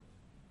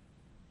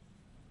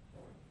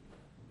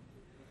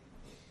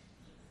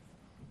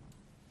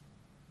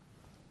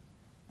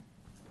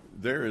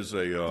There is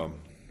a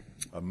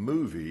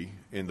movie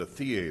in the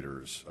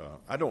theaters.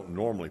 I don't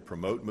normally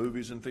promote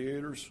movies in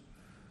theaters,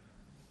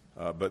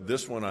 but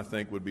this one I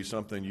think would be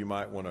something you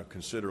might want to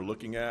consider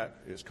looking at.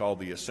 It's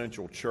called The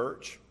Essential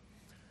Church.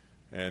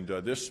 And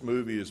this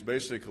movie is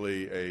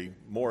basically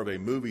more of a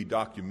movie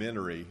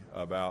documentary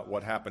about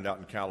what happened out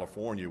in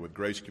California with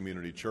Grace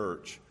Community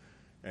Church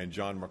and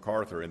John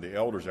MacArthur and the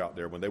elders out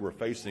there when they were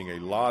facing a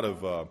lot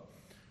of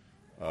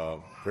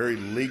very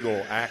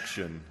legal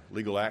action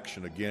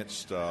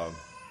against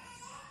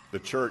the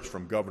church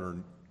from Governor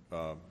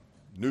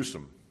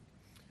Newsom.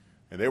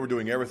 And they were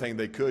doing everything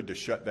they could to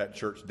shut that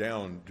church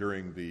down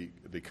during the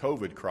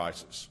COVID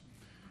crisis.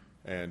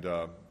 And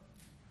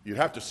you'd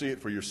have to see it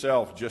for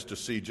yourself just to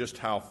see just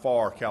how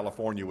far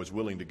California was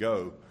willing to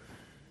go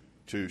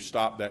to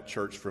stop that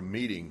church from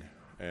meeting.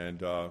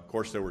 And, of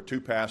course, there were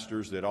two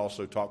pastors that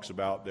also talks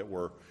about that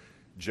were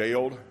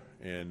jailed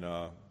in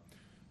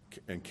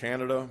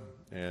Canada.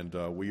 And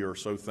we are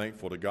so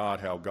thankful to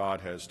God how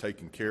God has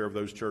taken care of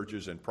those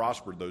churches and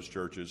prospered those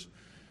churches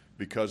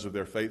because of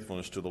their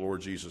faithfulness to the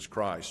Lord Jesus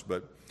Christ.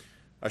 But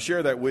I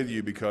share that with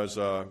you because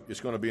it's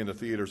going to be in the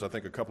theaters, I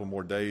think, a couple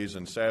more days.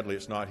 And sadly,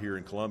 it's not here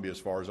in Columbia as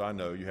far as I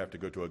know. You have to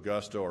go to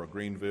Augusta or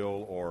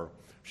Greenville or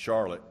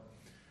Charlotte.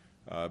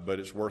 But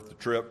it's worth the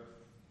trip.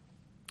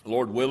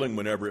 Lord willing,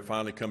 whenever it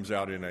finally comes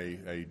out in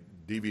a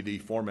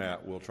DVD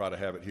format, we'll try to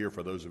have it here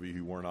for those of you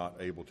who were not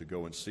able to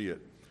go and see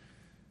it.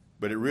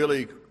 But it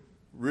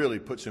really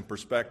puts in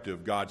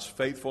perspective God's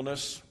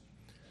faithfulness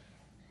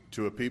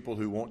to a people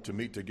who want to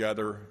meet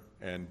together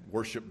and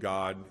worship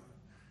God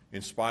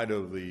in spite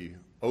of the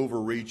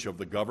overreach of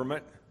the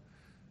government.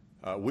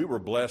 We were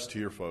blessed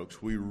here,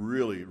 folks. We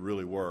really,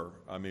 really were.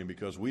 I mean,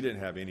 because we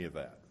didn't have any of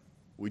that.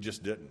 We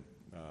just didn't.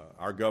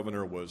 Our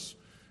governor was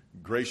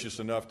gracious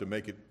enough to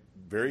make it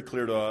very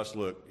clear to us,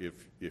 look,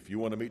 if you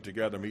want to meet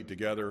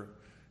together,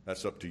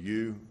 that's up to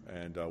you.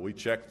 And we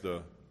checked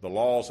the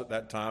laws at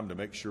that time to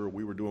make sure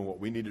we were doing what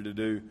we needed to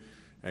do,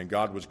 and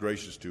God was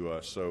gracious to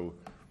us. So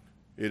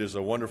it is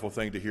a wonderful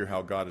thing to hear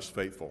how God is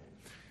faithful.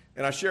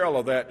 And I share all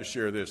of that to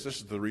share this. This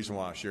is the reason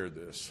why I shared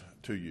this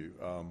to you.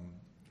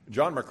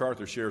 John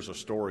MacArthur shares a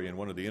story in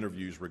one of the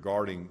interviews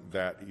regarding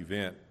that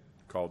event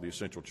called the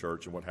Essential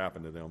Church and what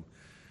happened to them,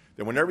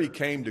 that whenever he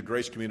came to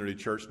Grace Community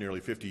Church nearly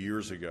 50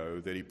 years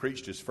ago, that he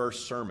preached his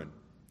first sermon.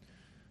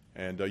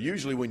 And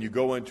usually when you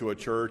go into a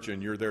church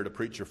and you're there to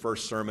preach your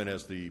first sermon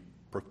as the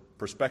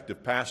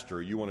prospective pastor,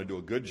 you want to do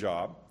a good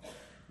job.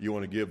 You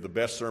want to give the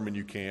best sermon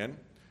you can,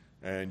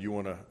 and you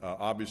want to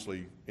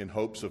obviously in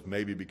hopes of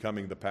maybe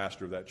becoming the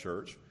pastor of that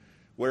church.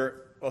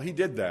 He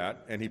did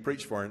that, and he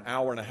preached for an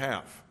hour and a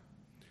half.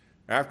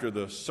 After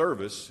the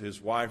service, his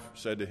wife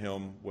said to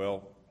him,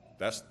 well,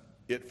 that's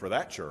it for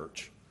that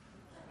church.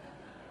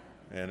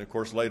 And, of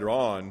course, later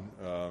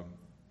on,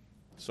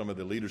 some of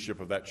the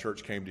leadership of that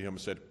church came to him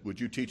and said, would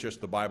you teach us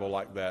the Bible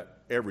like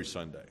that every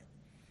Sunday?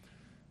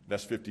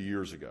 That's 50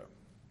 years ago.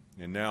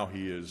 And now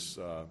he is,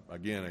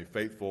 again, a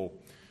faithful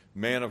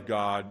man of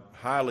God,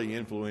 highly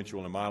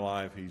influential in my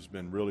life. He's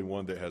been really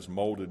one that has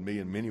molded me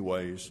in many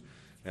ways,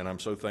 and I'm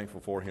so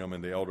thankful for him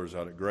and the elders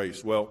out at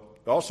Grace. Well,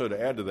 also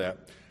to add to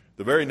that,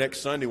 the very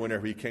next Sunday,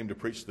 whenever he came to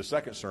preach the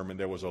second sermon,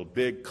 there was a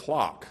big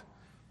clock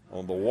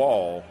on the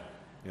wall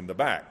in the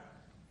back.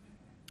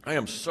 I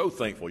am so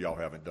thankful y'all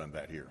haven't done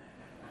that here.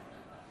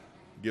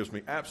 It gives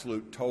me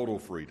absolute total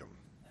freedom.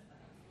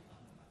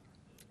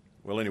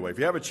 Well, anyway, if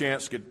you have a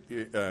chance,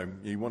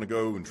 you want to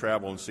go and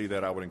travel and see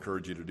that, I would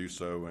encourage you to do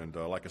so. And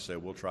like I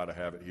said, we'll try to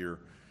have it here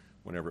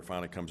whenever it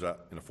finally comes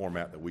out in a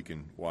format that we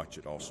can watch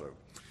it also.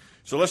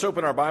 So let's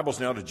open our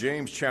Bibles now to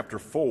James chapter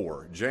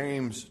 4.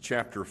 James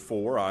chapter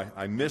 4.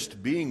 I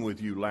missed being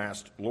with you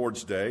last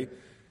Lord's Day.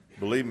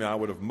 Believe me, I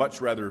would have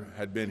much rather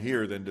had been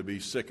here than to be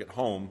sick at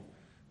home.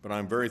 But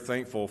I'm very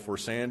thankful for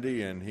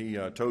Sandy, and he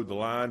towed the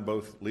line,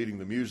 both leading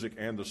the music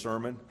and the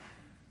sermon.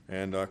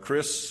 And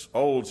Chris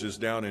Olds is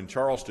down in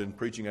Charleston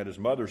preaching at his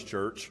mother's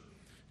church.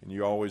 And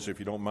you always, if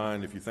you don't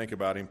mind, if you think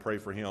about him, pray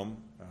for him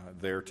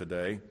there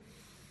today.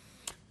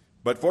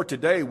 But for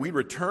today, we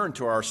return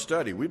to our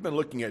study. We've been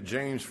looking at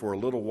James for a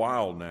little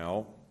while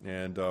now,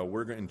 and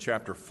we're in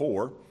chapter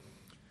 4.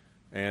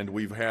 And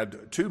we've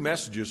had 2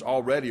 messages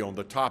already on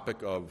the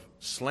topic of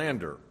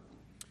slander.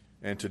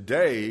 And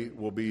today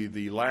will be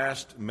the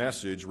last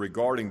message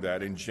regarding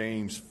that in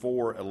James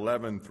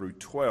 4:11 through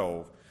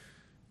 12.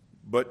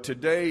 But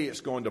today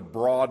it's going to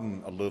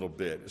broaden a little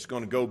bit. It's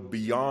going to go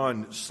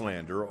beyond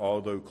slander,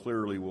 although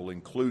clearly we'll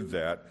include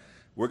that.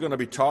 We're going to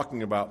be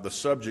talking about the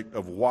subject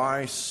of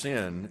why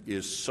sin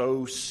is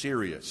so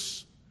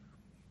serious.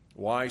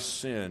 Why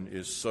sin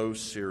is so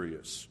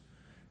serious.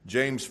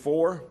 James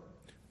 4,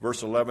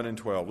 verse 11 and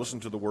 12. Listen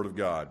to the word of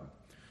God.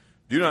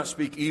 Do not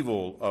speak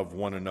evil of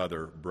one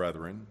another,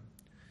 brethren.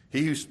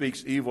 He who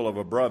speaks evil of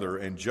a brother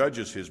and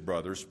judges his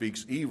brother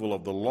speaks evil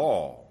of the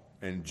law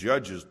and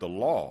judges the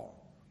law.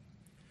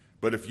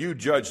 But if you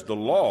judge the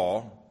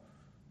law,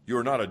 you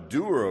are not a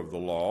doer of the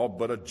law,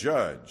 but a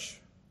judge.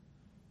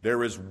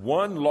 There is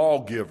one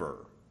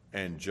lawgiver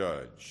and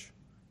judge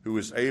who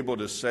is able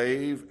to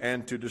save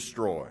and to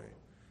destroy.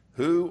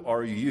 Who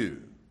are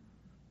you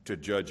to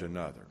judge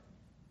another?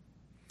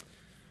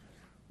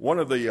 One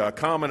of the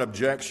common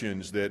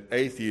objections that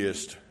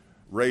atheists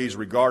raise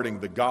regarding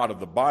the God of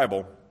the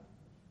Bible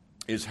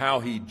is how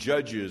he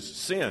judges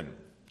sin.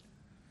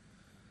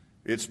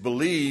 It's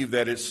believed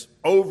that it's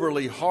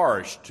overly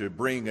harsh to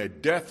bring a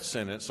death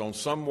sentence on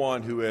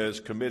someone who has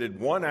committed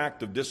one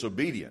act of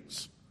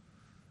disobedience,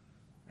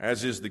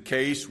 as is the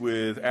case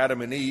with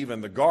Adam and Eve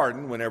in the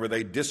garden whenever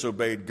they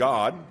disobeyed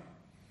God.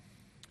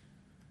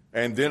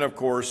 And then, of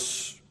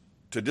course,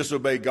 to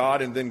disobey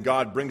God, and then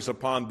God brings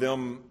upon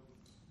them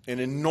an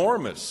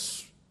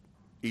enormous,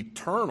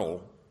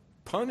 eternal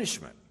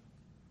punishment.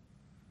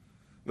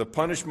 The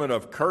punishment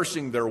of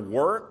cursing their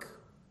work,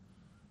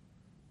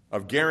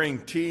 of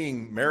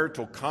guaranteeing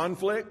marital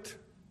conflict,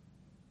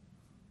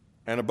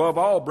 and above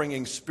all,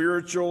 bringing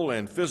spiritual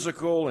and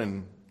physical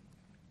and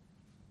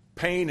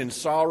pain and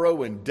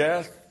sorrow and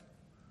death,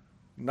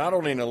 not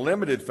only in a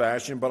limited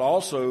fashion, but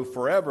also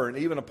forever and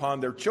even upon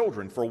their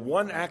children for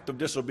one act of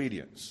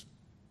disobedience.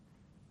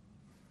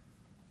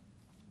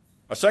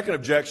 A second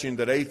objection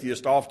that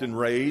atheists often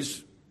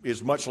raise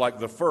is much like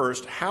the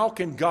first. How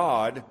can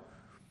God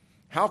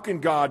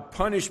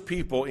punish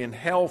people in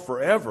hell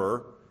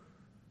forever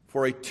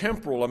for a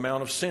temporal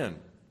amount of sin?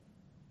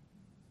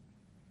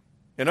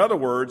 In other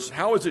words,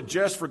 how is it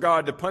just for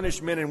God to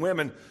punish men and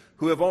women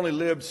who have only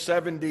lived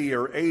 70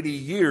 or 80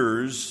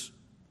 years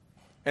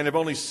and have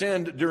only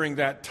sinned during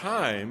that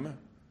time,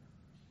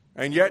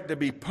 and yet to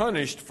be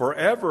punished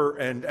forever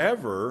and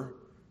ever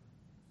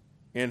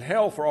in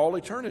hell for all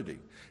eternity?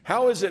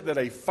 How is it that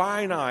a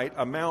finite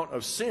amount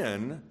of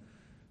sin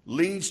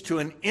leads to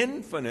an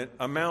infinite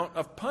amount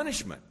of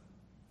punishment?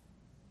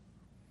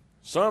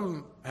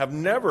 Some have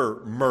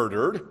never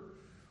murdered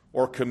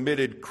or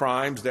committed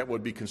crimes that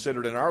would be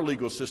considered in our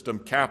legal system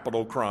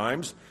capital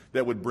crimes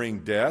that would bring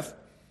death.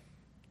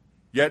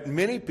 Yet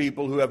many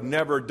people who have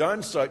never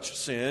done such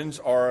sins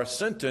are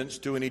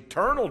sentenced to an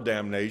eternal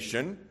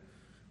damnation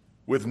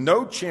with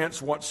no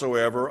chance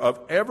whatsoever of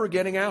ever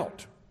getting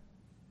out.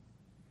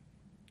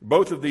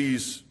 Both of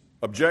these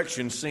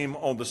objections seem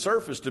on the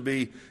surface to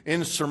be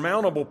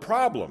insurmountable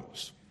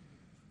problems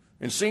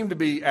and seem to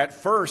be at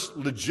first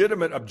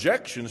legitimate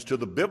objections to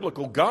the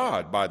biblical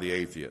God by the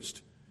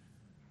atheist.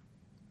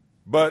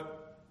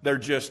 But they're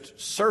just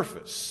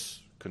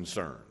surface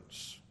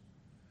concerns,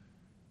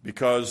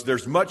 because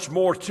there's much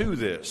more to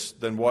this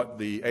than what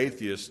the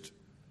atheist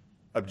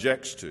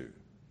objects to.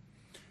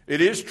 It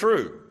is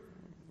true,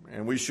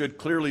 and we should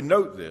clearly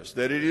note this,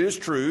 that it is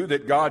true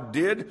that God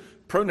did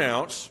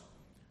pronounce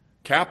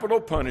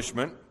capital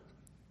punishment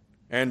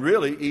and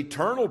really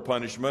eternal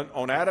punishment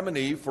on Adam and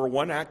Eve for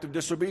one act of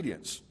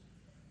disobedience.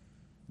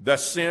 The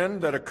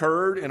sin that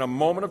occurred in a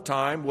moment of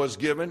time was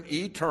given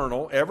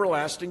eternal,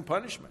 everlasting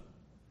punishment.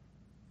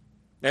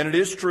 And it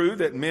is true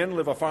that men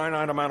live a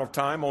finite amount of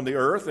time on the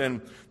earth,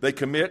 and they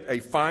commit a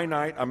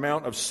finite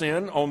amount of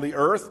sin on the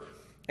earth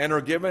and are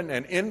given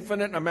an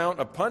infinite amount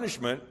of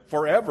punishment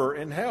forever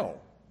in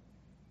hell.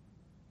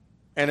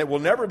 And it will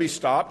never be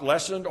stopped,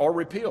 lessened, or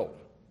repealed.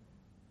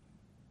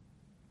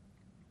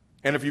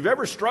 And if you've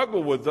ever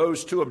struggled with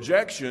those two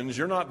objections,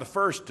 you're not the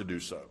first to do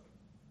so.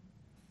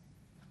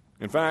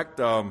 In fact,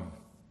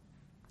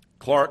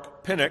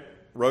 Clark Pinnock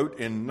wrote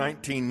in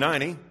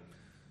 1990,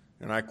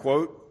 and I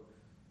quote,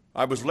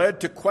 "I was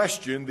led to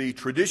question the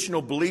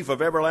traditional belief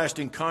of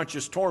everlasting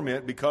conscious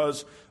torment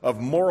because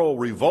of moral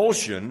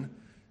revulsion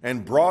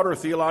and broader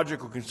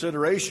theological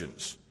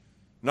considerations,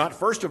 not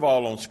first of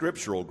all on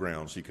scriptural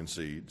grounds," he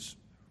concedes.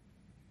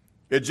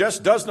 "It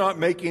just does not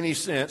make any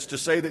sense to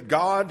say that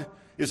God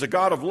is a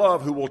God of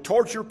love who will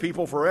torture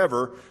people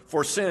forever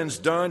for sins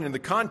done in the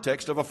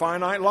context of a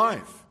finite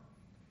life.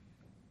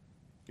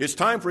 It's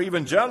time for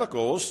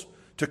evangelicals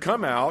to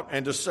come out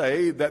and to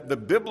say that the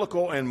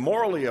biblical and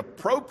morally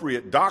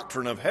appropriate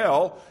doctrine of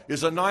hell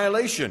is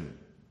annihilation,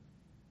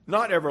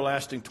 not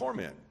everlasting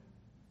torment."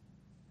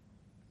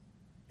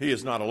 He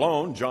is not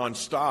alone. John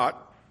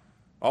Stott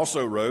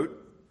also wrote,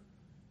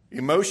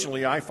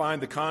 "Emotionally, I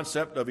find the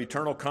concept of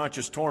eternal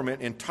conscious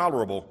torment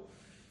intolerable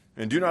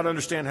and do not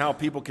understand how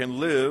people can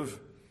live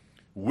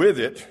with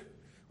it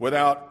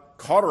without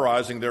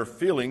cauterizing their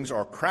feelings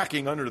or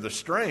cracking under the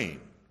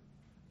strain."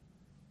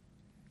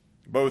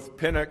 Both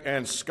Pinnock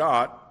and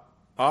Scott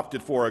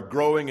opted for a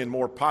growing and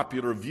more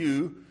popular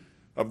view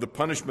of the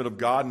punishment of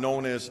God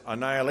known as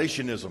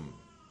annihilationism.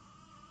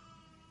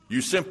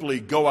 You simply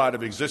go out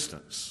of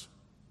existence.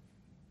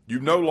 You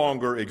no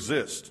longer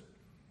exist.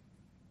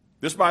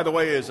 This, by the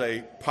way, is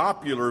a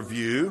popular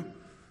view,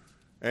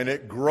 and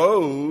it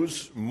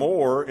grows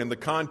more in the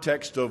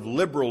context of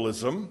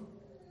liberalism,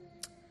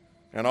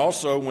 and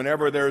also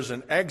whenever there's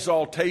an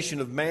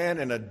exaltation of man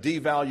and a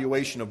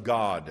devaluation of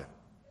God.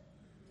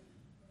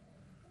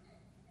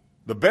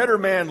 The better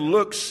man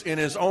looks in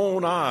his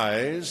own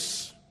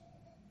eyes,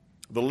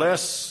 the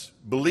less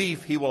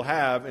belief he will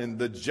have in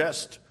the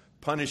just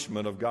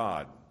punishment of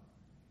God.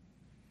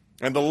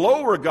 And the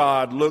lower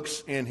God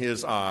looks in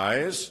his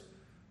eyes,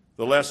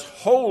 the less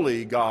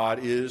holy God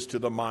is to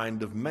the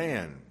mind of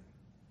man.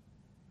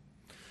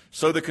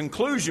 So the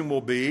conclusion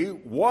will be,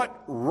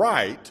 what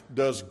right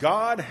does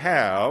God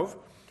have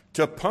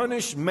to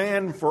punish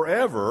man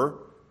forever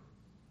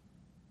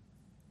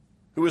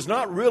who is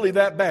not really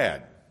that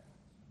bad?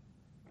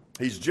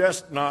 He's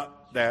just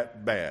not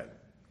that bad.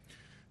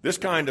 This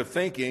kind of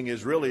thinking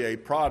is really a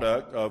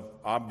product of,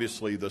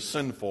 obviously, the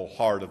sinful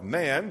heart of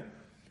man,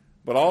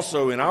 but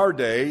also in our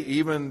day,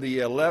 even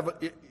the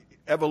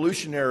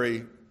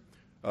evolutionary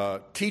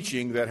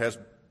teaching that has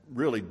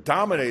really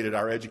dominated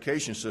our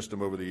education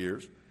system over the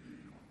years.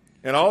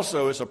 And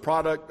also, it's a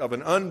product of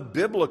an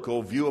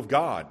unbiblical view of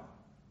God.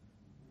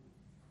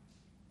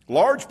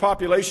 Large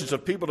populations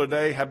of people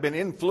today have been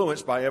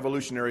influenced by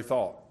evolutionary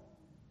thought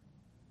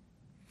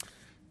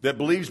that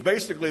believes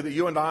basically that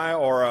you and I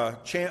are a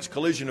chance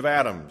collision of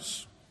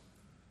atoms.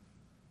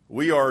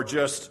 We are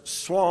just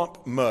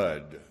swamp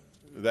mud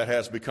that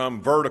has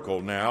become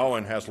vertical now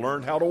and has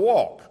learned how to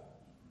walk.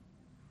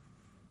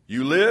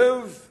 You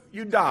live,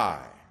 you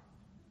die.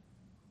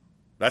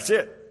 That's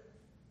it.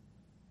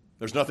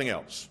 There's nothing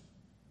else.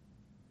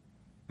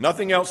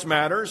 Nothing else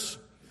matters.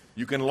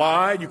 You can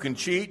lie, you can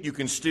cheat, you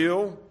can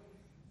steal.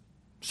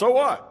 So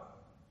what?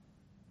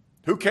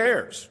 Who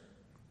cares?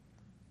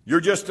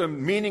 You're just a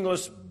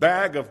meaningless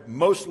bag of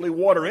mostly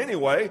water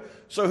anyway,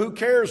 so who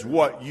cares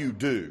what you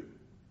do?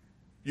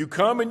 You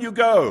come and you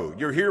go.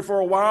 You're here for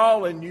a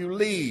while and you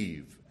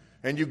leave,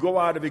 and you go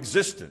out of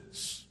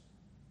existence.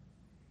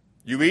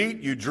 You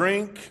eat, you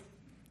drink,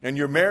 and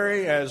you're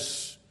merry,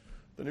 as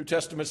the New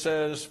Testament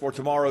says, for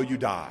tomorrow you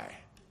die.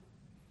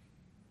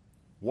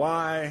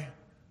 Why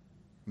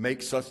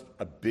make such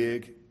a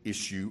big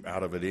issue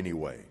out of it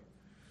anyway?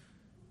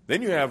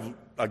 Then you have,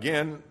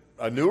 again,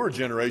 a newer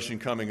generation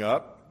coming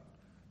up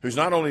who's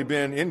not only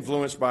been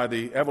influenced by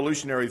the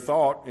evolutionary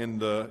thought in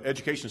the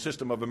education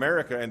system of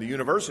America and the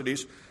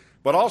universities,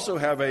 but also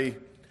have a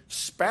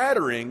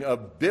spattering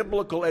of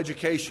biblical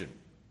education.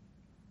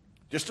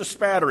 Just a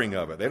spattering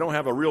of it. They don't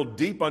have a real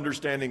deep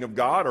understanding of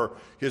God or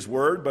His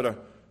Word,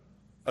 but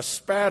a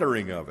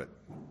spattering of it.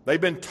 They've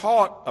been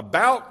taught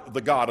about the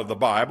God of the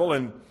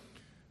Bible,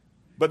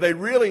 but they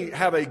really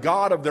have a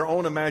God of their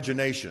own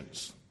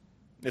imaginations.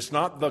 It's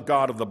not the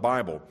God of the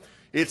Bible.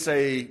 It's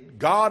a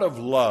God of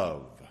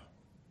love.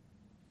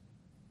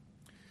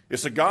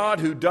 It's a God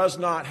who does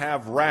not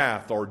have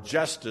wrath or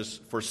justice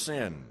for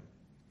sin.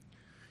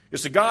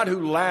 It's a God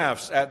who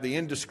laughs at the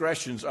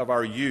indiscretions of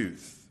our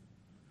youth.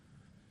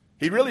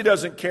 He really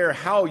doesn't care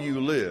how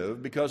you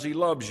live because He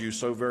loves you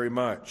so very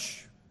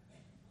much.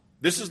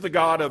 This is the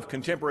God of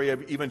contemporary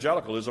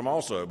evangelicalism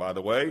also, by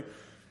the way.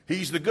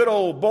 He's the good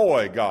old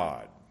boy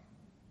God.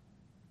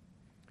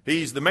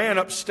 He's the man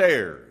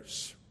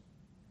upstairs.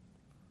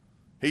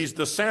 He's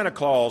the Santa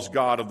Claus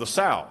God of the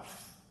South.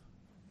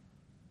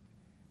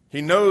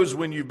 He knows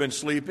when you've been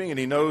sleeping and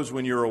He knows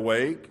when you're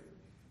awake.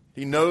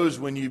 He knows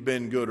when you've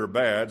been good or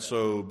bad,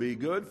 so be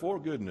good for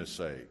goodness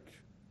sake.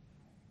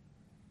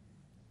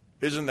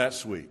 Isn't that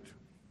sweet?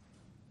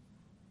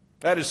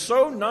 That is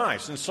so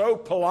nice and so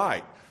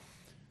polite.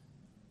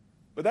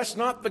 But that's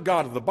not the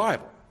God of the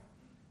Bible.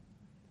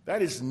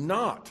 That is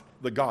not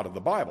the God of the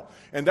Bible.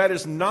 And that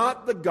is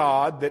not the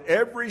God that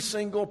every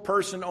single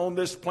person on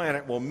this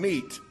planet will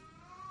meet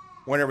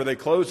whenever they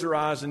close their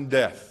eyes in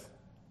death.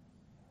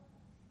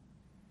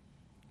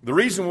 The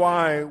reason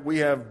why we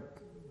have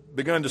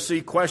begun to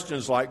see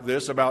questions like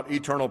this about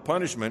eternal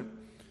punishment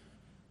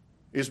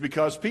is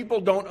because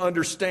people don't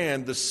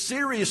understand the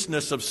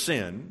seriousness of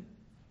sin,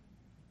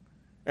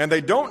 and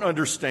they don't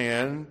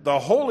understand the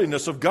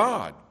holiness of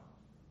God.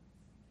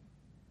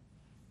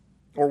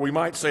 Or we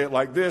might say it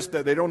like this,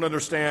 that they don't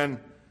understand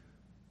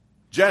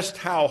just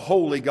how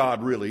holy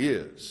God really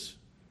is,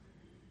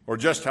 or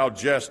just how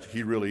just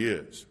He really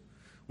is.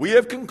 We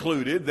have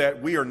concluded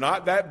that we are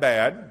not that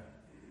bad.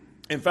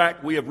 In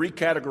fact, we have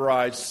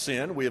recategorized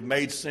sin. We have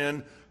made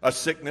sin a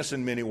sickness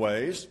in many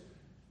ways.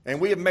 And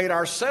we have made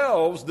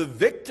ourselves the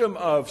victim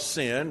of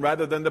sin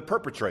rather than the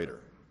perpetrator.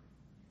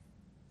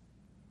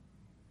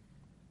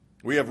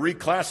 We have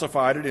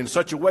reclassified it in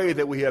such a way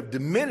that we have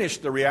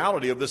diminished the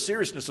reality of the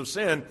seriousness of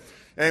sin,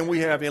 and we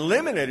have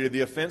eliminated the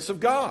offense of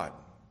God.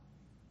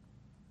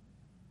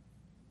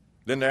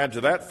 Then to add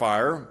to that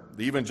fire,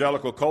 the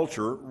evangelical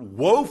culture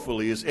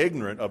woefully is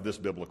ignorant of this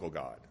biblical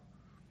God.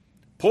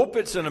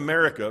 Pulpits in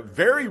America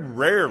very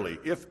rarely,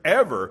 if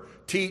ever,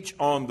 teach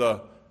on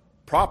the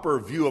proper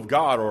view of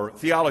God or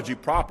theology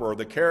proper or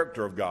the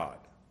character of God.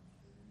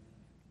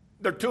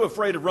 They're too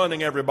afraid of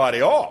running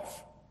everybody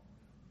off.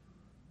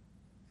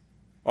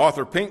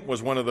 Arthur Pink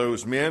was one of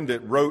those men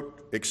that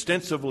wrote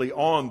extensively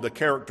on the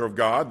character of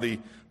God. The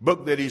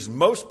book that he's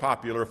most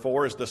popular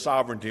for is The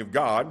Sovereignty of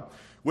God,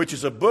 which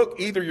is a book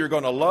either you're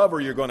going to love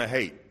or you're going to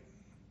hate.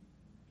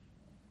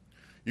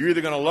 You're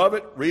either going to love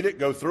it, read it,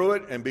 go through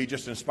it, and be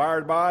just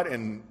inspired by it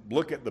and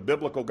look at the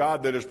biblical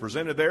God that is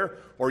presented there,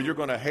 or you're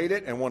going to hate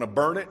it and want to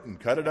burn it and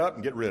cut it up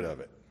and get rid of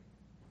it.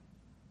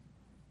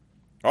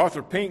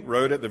 Arthur Pink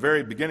wrote at the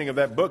very beginning of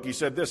that book, he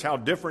said this: how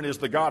different is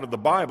the God of the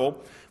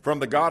Bible from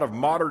the God of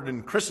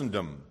modern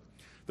Christendom.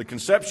 The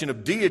conception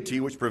of deity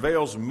which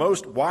prevails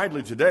most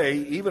widely today,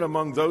 even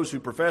among those who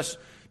profess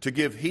to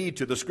give heed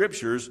to the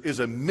Scriptures,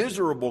 is a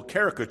miserable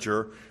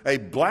caricature, a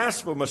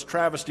blasphemous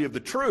travesty of the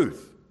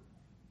truth.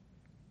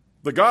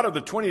 The God of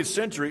the 20th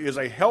century is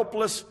a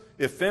helpless,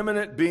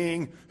 effeminate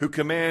being who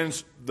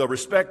commands the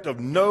respect of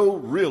no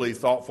really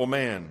thoughtful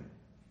man.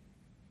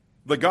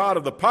 The God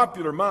of the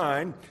popular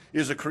mind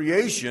is a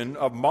creation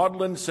of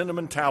maudlin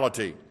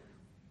sentimentality.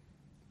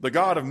 The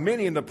God of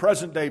many in the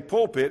present-day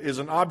pulpit is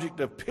an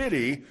object of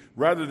pity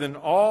rather than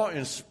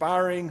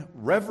awe-inspiring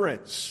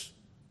reverence.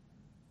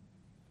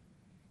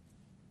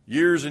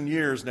 Years and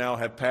years now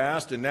have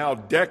passed, and now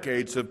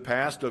decades have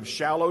passed of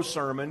shallow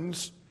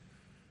sermons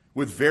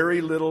with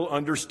very little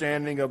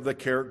understanding of the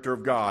character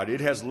of God. It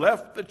has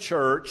left the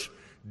church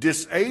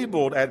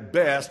disabled at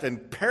best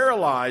and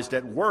paralyzed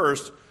at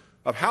worst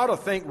of how to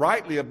think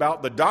rightly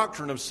about the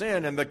doctrine of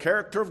sin and the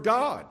character of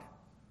God.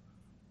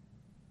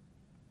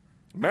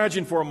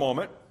 Imagine for a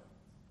moment,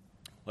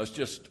 let's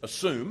just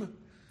assume,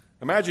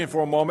 imagine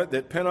for a moment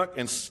that Pinnock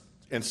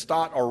and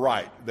Stott are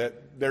right,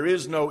 that there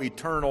is no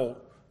eternal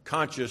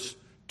conscious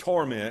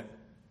torment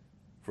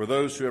for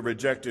those who have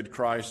rejected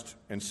Christ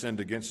and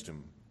sinned against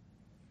him.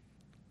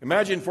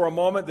 Imagine for a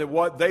moment that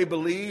what they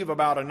believe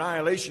about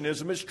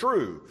annihilationism is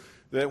true,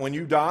 that when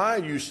you die,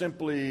 you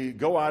simply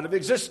go out of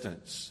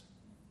existence.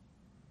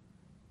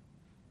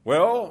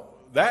 Well,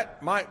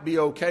 that might be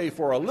okay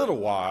for a little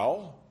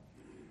while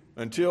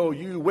until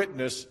you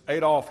witness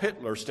Adolf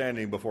Hitler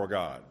standing before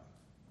God.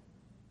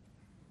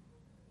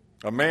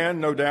 A man,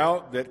 no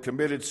doubt, that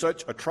committed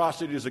such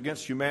atrocities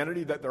against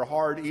humanity that they're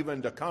hard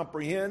even to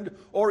comprehend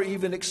or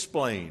even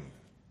explain.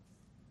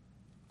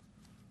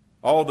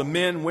 All the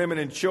men, women,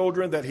 and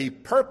children that he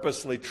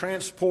purposely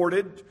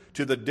transported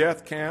to the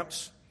death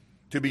camps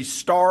to be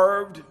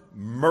starved,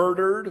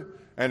 murdered,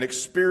 and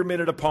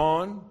experimented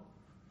upon,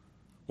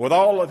 with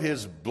all of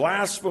his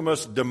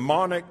blasphemous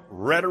demonic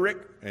rhetoric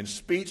and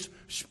speech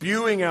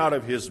spewing out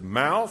of his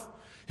mouth,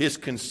 his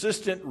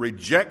consistent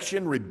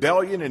rejection,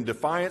 rebellion, and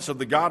defiance of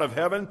the God of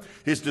heaven,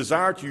 his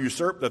desire to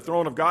usurp the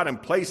throne of God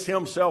and place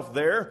himself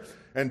there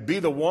and be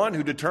the one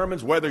who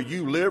determines whether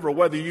you live or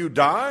whether you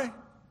die.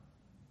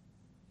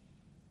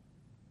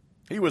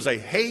 He was a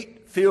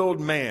hate-filled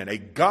man, a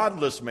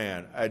godless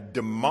man, a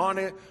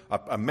demonic,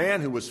 a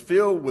man who was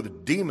filled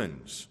with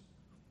demons.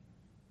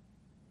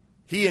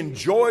 He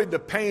enjoyed the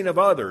pain of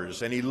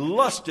others, and he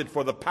lusted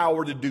for the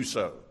power to do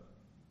so.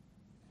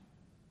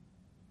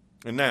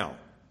 And now,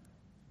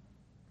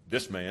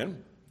 this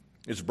man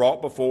is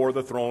brought before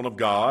the throne of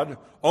God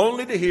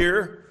only to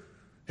hear,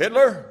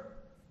 Hitler,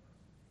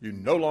 you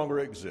no longer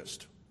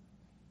exist.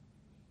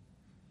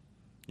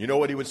 You know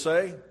what he would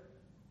say?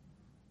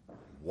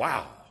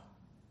 Wow,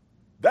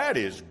 that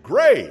is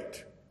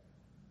great.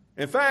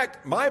 In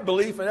fact, my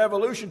belief in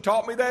evolution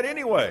taught me that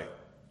anyway.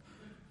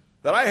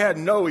 That I had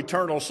no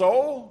eternal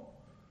soul,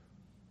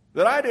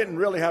 that I didn't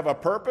really have a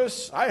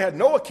purpose, I had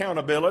no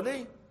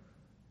accountability.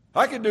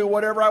 I could do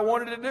whatever I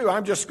wanted to do.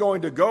 I'm just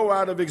going to go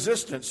out of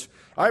existence.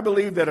 I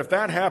believe that if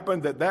that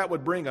happened, that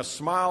would bring a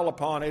smile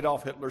upon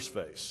Adolf Hitler's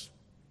face.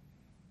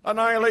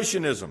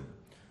 Annihilationism.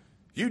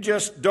 You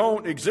just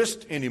don't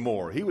exist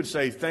anymore. He would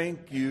say,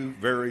 thank you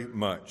very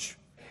much.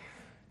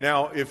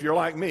 Now, if you're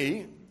like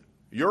me,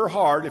 your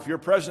heart, if you're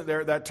present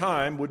there at that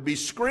time, would be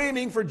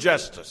screaming for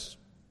justice.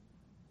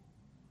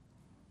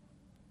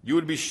 You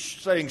would be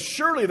saying,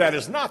 surely that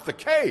is not the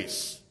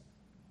case.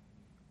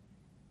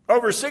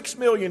 Over 6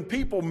 million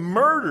people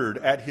murdered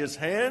at his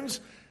hands,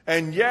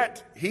 and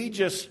yet he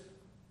just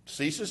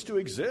ceases to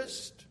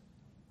exist.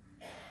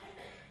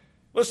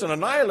 Listen,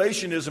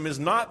 annihilationism is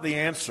not the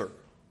answer.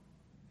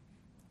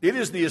 It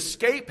is the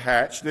escape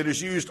hatch that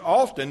is used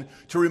often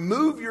to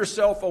remove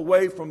yourself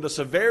away from the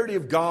severity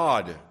of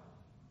God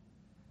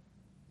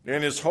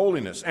and His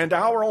holiness and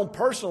our own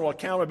personal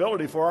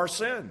accountability for our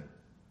sin.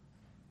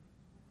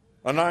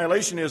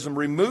 Annihilationism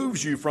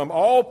removes you from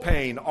all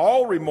pain,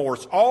 all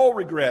remorse, all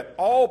regret,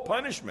 all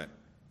punishment.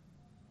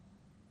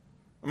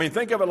 I mean,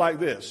 think of it like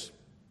this.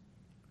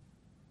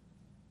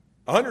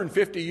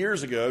 150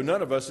 years ago,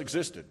 none of us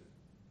existed.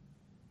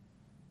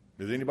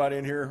 Is anybody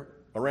in here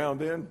around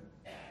then?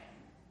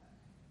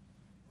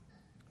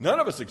 None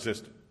of us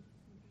existed.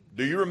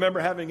 Do you remember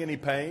having any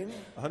pain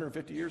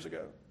 150 years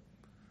ago?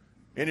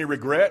 Any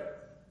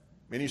regret?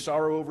 Any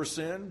sorrow over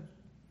sin?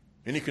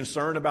 Any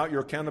concern about your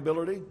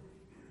accountability?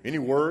 Any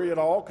worry at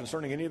all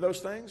concerning any of those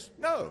things?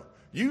 No.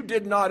 You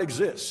did not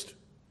exist.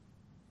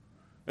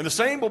 And the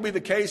same will be the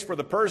case for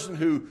the person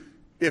who,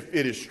 if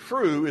it is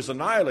true, is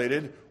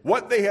annihilated.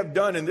 What they have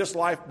done in this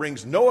life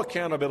brings no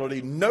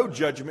accountability, no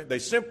judgment. They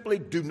simply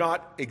do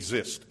not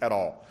exist at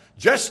all.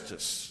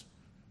 Justice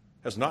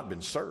has not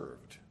been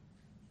served.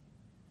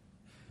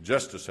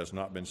 Justice has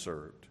not been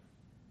served.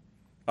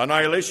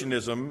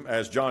 Annihilationism,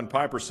 as John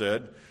Piper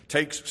said,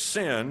 takes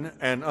sin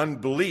and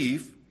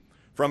unbelief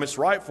from its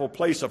rightful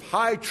place of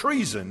high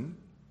treason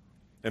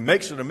and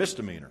makes it a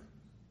misdemeanor.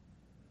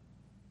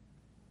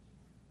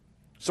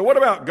 So what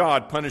about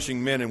God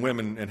punishing men and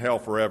women in hell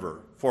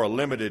forever for a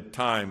limited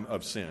time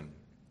of sin?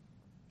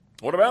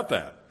 What about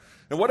that?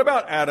 And what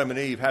about Adam and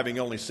Eve having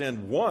only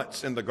sinned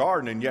once in the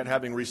garden and yet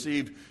having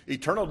received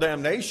eternal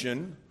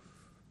damnation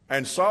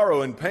and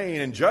sorrow and pain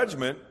and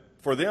judgment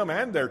for them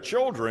and their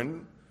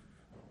children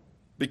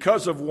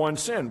because of one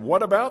sin?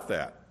 What about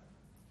that?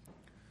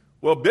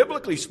 Well,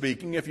 biblically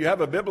speaking, if you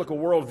have a biblical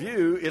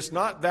worldview, it's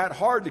not that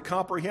hard to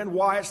comprehend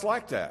why it's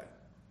like that.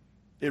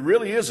 It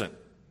really isn't.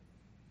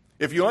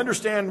 If you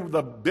understand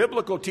the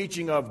biblical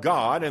teaching of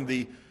God and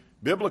the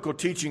biblical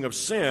teaching of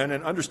sin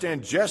and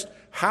understand just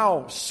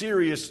how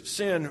serious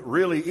sin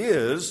really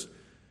is,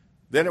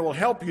 then it will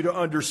help you to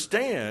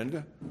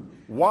understand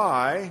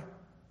why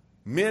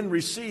men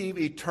receive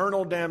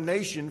eternal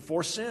damnation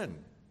for sin.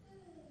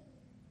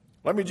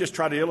 Let me just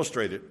try to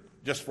illustrate it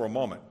just for a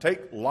moment.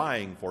 Take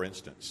lying, for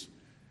instance.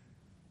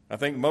 I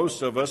think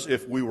most of us,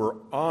 if we were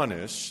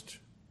honest,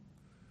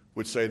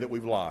 would say that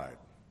we've lied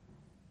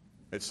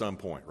at some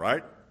point,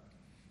 right?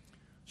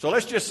 So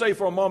let's just say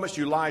for a moment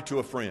you lie to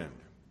a friend.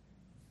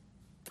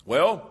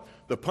 Well,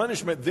 the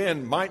punishment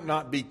then might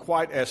not be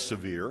quite as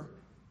severe.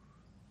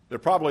 They're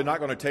probably not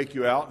going to take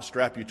you out and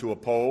strap you to a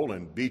pole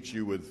and beat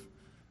you with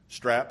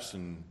straps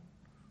and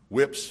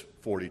whips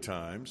 40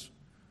 times.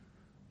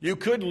 You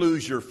could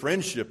lose your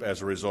friendship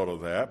as a result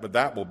of that, but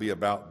that will be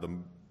about the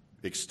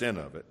extent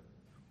of it.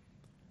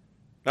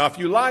 Now, if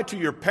you lie to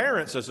your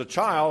parents as a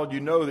child, you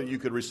know that you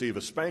could receive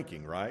a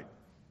spanking, right?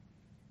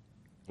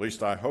 At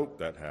least I hope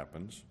that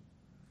happens.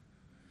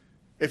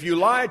 If you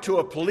lie to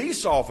a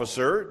police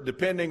officer,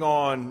 depending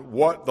on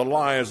what the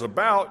lie is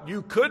about,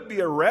 you could be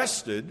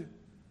arrested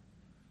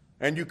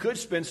and you could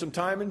spend some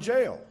time in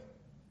jail.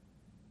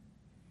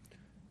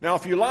 Now,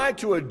 if you lie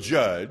to a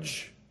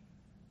judge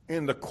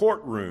in the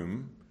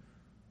courtroom,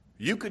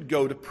 you could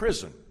go to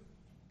prison.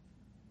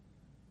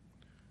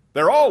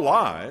 They're all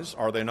lies,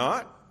 are they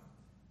not?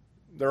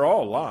 They're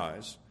all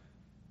lies.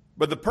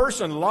 But the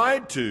person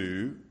lied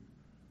to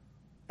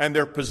and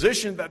their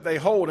position that they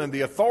hold and the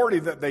authority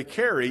that they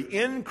carry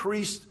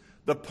increase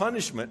the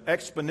punishment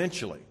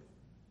exponentially.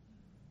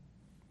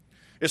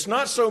 It's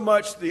not so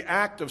much the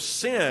act of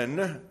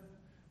sin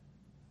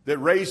that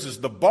raises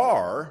the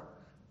bar,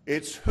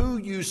 it's who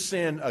you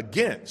sin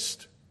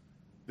against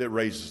that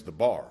raises the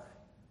bar.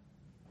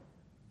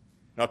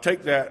 Now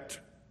take that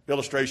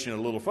illustration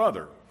a little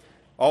further.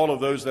 All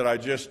of those that I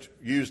just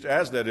used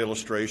as that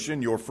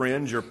illustration, your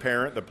friends, your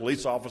parent, the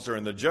police officer,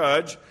 and the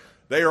judge,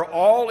 they are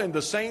all in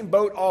the same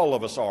boat all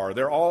of us are.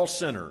 They're all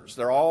sinners.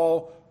 They're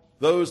all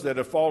those that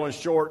have fallen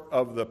short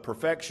of the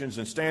perfections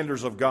and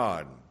standards of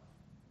God.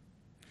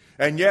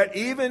 And yet,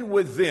 even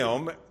with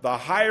them, the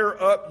higher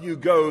up you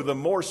go, the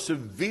more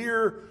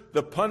severe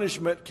the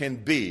punishment can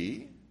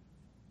be.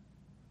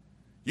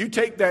 You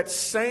take that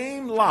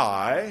same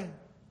lie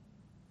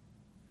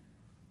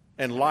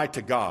and lie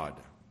to God.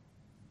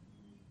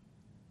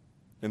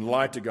 And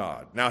lie to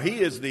God. Now,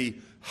 He is the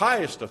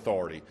highest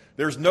authority.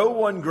 There's no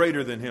one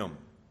greater than Him.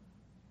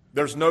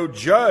 There's no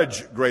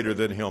judge greater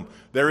than Him.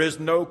 There is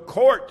no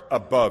court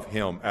above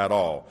Him at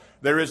all.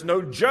 There is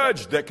no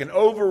judge that can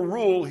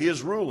overrule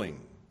His ruling.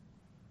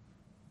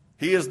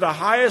 He is the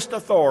highest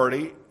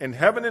authority in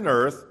heaven and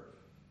earth,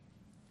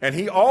 and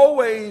He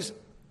always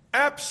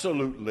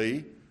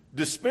absolutely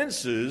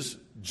dispenses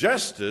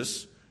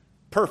justice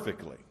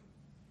perfectly.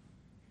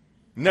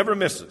 Never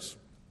misses.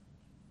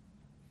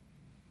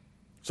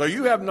 So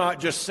you have not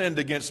just sinned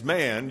against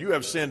man, you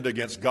have sinned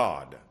against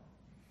God.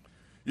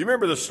 You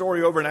remember the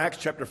story over in Acts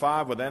chapter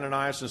 5 with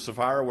Ananias and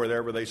Sapphira,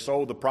 where they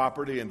sold the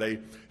property and they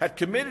had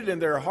committed in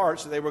their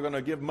hearts that they were going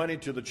to give money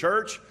to the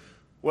church.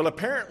 Well,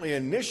 apparently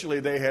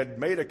initially they had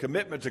made a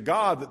commitment to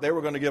God that they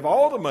were going to give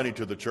all the money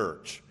to the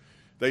church.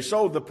 They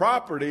sold the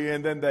property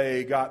and then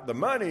they got the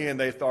money and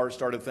they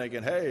started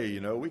thinking, hey,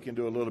 we can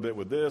do a little bit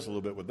with this, a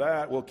little bit with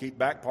that. We'll keep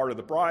back part of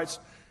the price.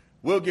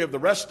 We'll give the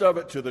rest of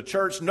it to the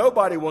church.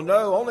 Nobody will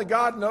know. Only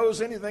God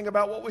knows anything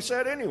about what we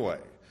said anyway.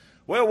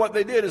 Well, what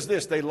they did is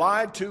this. They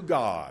lied to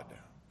God.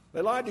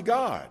 They lied to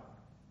God.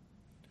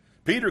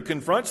 Peter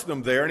confronts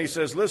them there and he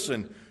says,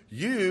 listen,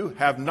 you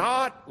have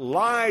not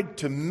lied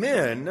to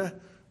men.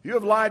 You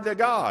have lied to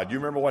God. You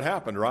remember what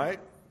happened, right?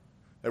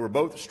 They were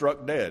both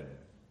struck dead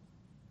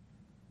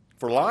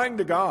for lying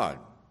to God.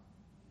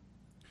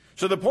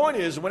 So the point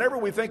is, whenever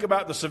we think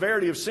about the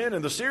severity of sin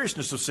and the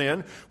seriousness of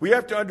sin, we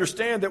have to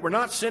understand that we're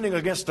not sinning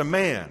against a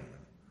man.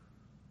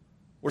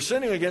 We're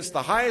sinning against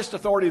the highest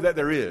authority that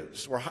there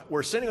is.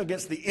 We're sinning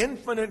against the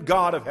infinite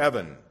God of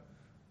heaven.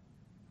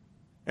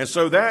 And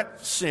so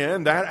that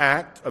sin, that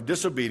act of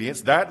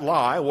disobedience, that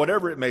lie,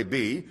 whatever it may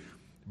be,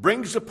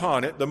 brings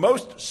upon it the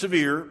most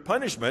severe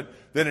punishment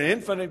that an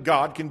infinite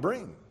God can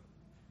bring.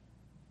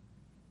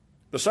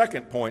 The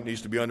second point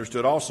needs to be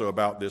understood also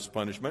about this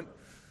punishment.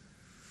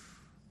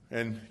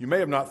 And you may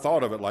have not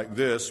thought of it like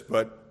this,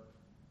 but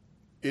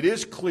it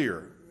is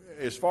clear,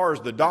 as far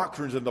as the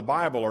doctrines in the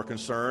Bible are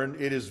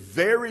concerned, it is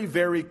very,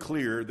 very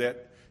clear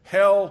that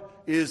hell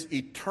is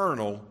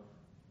eternal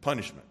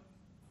punishment.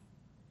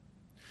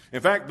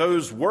 In fact,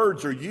 those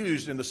words are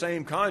used in the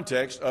same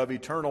context of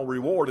eternal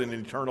reward and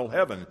eternal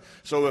heaven.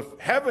 So if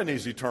heaven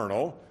is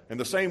eternal and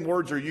the same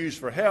words are used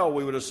for hell,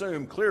 we would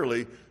assume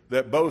clearly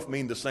that both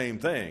mean the same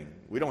thing.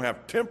 We don't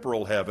have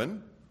temporal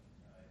heaven.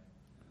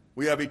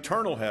 We have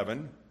eternal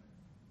heaven.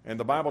 And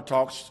the Bible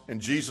talks,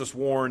 and Jesus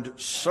warned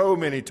so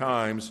many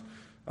times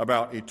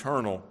about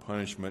eternal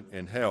punishment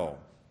in hell.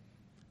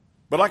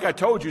 But like I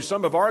told you,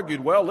 some have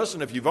argued, well,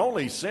 listen, if you've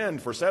only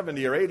sinned for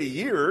 70 or 80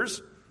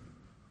 years,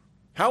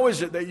 how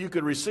is it that you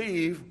could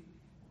receive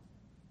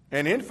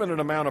an infinite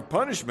amount of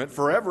punishment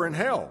forever in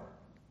hell?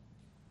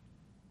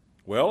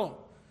 Well,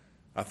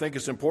 I think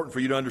it's important for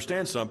you to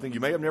understand something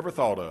you may have never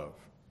thought of.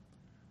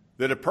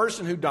 That a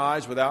person who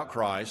dies without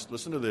Christ,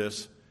 listen to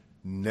this,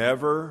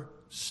 never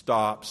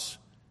stops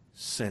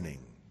sinning.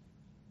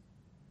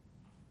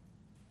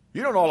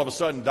 You don't all of a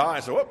sudden die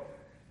and say, oh,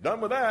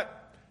 done with that.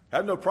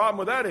 Have no problem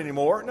with that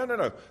anymore.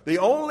 No. The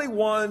only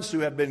ones who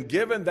have been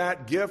given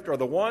that gift are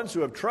the ones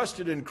who have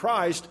trusted in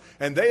Christ,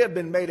 and they have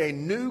been made a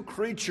new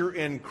creature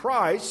in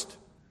Christ.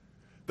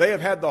 They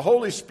have had the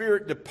Holy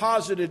Spirit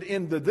deposited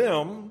into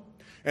them,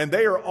 and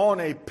they are on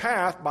a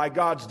path by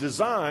God's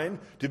design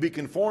to be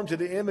conformed to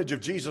the image of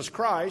Jesus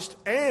Christ.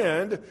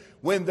 And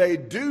when they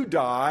do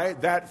die,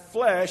 that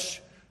flesh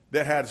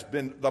that has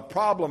been the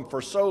problem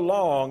for so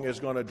long is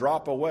going to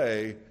drop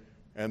away,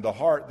 and the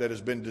heart that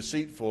has been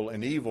deceitful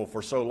and evil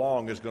for so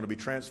long is going to be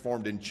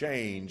transformed and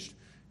changed,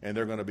 and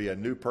they're going to be a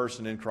new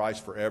person in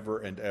Christ forever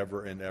and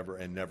ever and ever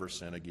and never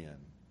sin again.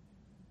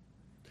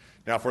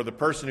 Now, for the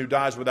person who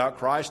dies without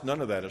Christ,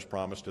 none of that is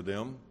promised to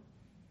them.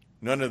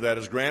 None of that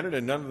is granted,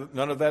 and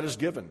none of that is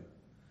given.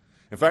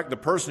 In fact, the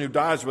person who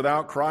dies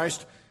without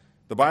Christ,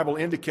 the Bible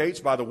indicates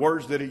by the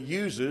words that it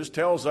uses,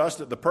 tells us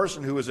that the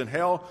person who is in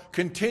hell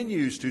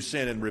continues to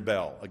sin and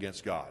rebel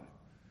against God.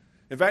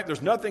 In fact,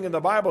 there's nothing in the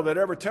Bible that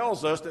ever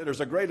tells us that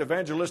there's a great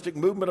evangelistic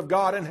movement of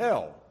God in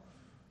hell.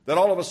 That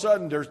all of a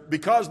sudden,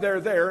 because they're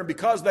there, and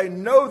because they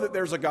know that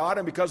there's a God,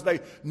 and because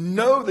they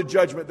know the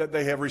judgment that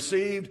they have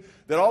received,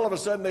 that all of a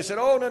sudden they said,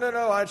 oh,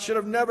 no, I should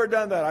have never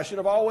done that. I should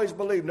have always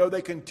believed. No,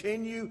 they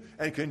continue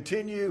and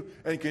continue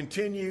and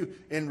continue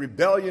in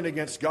rebellion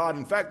against God.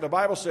 In fact, the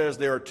Bible says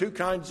there are two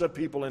kinds of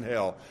people in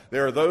hell.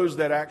 There are those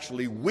that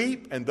actually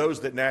weep and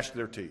those that gnash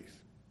their teeth.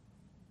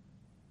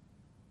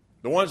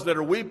 The ones that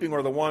are weeping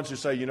are the ones who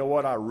say, you know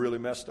what, I really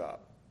messed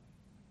up.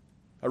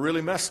 I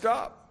really messed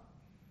up.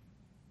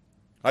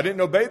 I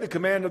didn't obey the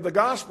command of the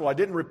gospel. I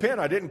didn't repent.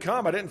 I didn't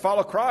come. I didn't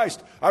follow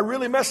Christ. I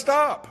really messed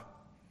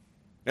up.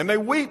 And they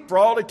weep for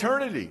all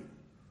eternity.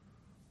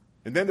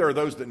 And then there are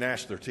those that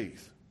gnash their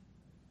teeth.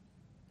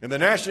 And the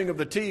gnashing of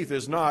the teeth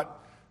is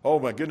not, oh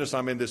my goodness,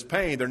 I'm in this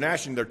pain. They're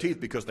gnashing their teeth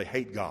because they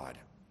hate God.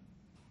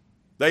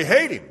 They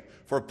hate Him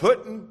for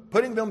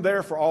putting them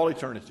there for all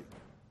eternity.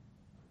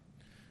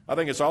 I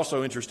think it's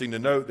also interesting to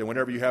note that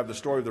whenever you have the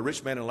story of the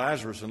rich man and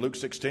Lazarus in Luke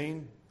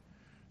 16,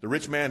 the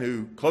rich man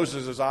who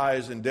closes his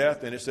eyes in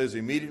death, and it says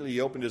immediately he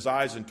opened his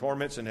eyes in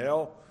torments in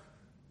hell.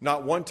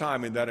 Not one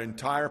time in that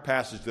entire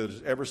passage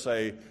does it ever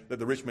say that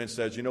the rich man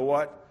says, you know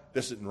what?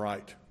 This isn't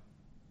right.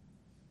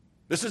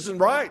 This isn't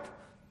right.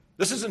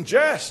 This isn't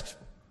just.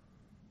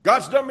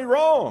 God's done me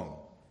wrong.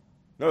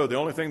 No, the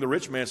only thing the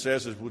rich man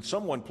says is, would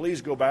someone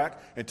please go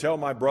back and tell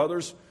my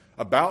brothers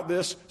about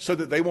this so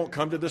that they won't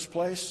come to this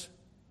place?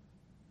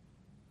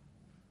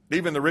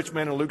 Even the rich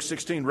man in Luke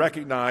 16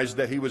 recognized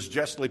that he was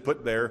justly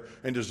put there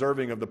and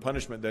deserving of the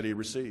punishment that he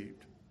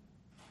received.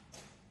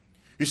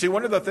 You see,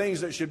 one of the things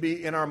that should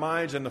be in our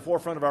minds, in the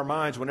forefront of our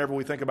minds whenever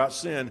we think about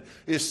sin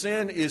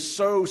is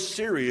so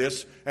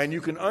serious, and you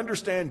can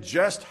understand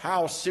just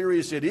how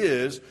serious it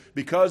is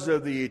because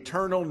of the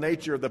eternal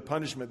nature of the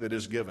punishment that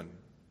is given.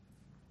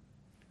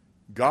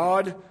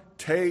 God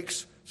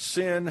takes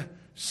sin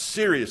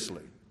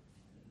seriously.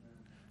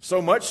 So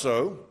much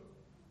so,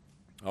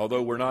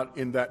 although we're not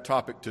in that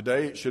topic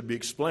today, it should be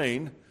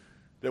explained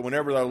that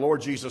whenever our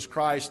Lord Jesus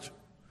Christ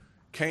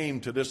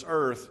came to this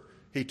earth,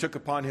 He took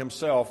upon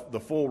Himself the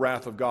full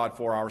wrath of God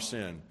for our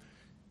sin.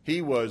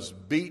 He was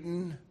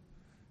beaten,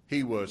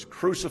 He was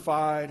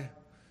crucified,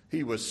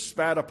 He was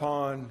spat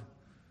upon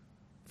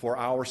for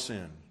our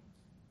sin.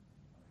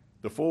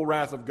 The full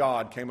wrath of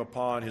God came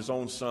upon His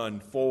own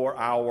Son for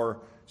our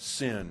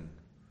sin.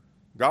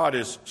 God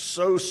is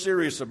so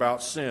serious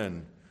about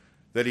sin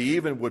that He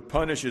even would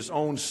punish His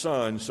own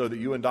Son so that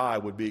you and I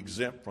would be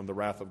exempt from the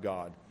wrath of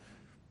God.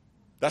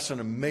 That's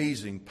an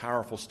amazing,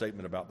 powerful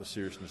statement about the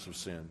seriousness of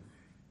sin.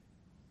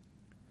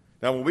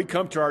 Now, when we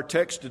come to our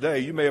text today,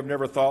 you may have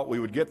never thought we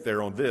would get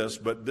there on this,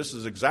 but this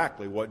is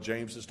exactly what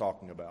James is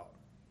talking about.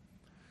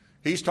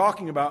 He's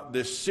talking about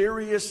the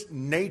serious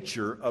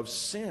nature of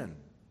sin.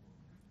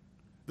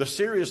 The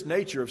serious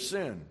nature of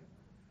sin.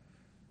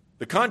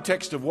 The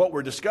context of what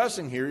we're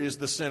discussing here is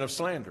the sin of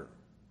slander.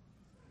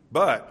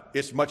 But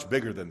it's much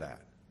bigger than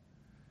that.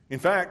 In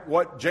fact,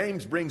 what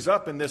James brings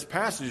up in this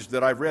passage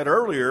that I've read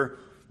earlier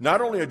not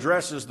only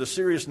addresses the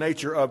serious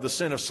nature of the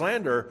sin of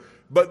slander,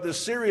 but the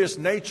serious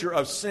nature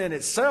of sin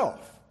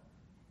itself.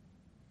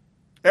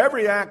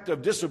 Every act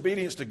of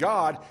disobedience to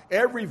God,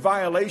 every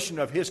violation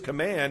of His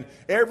command,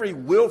 every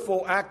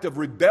willful act of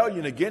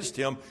rebellion against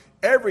Him,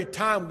 every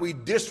time we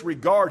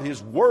disregard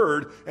His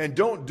word and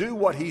don't do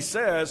what He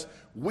says,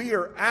 we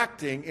are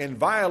acting in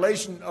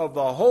violation of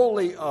the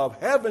holy of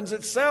heavens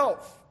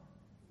itself.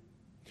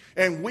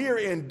 And we are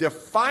in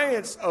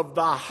defiance of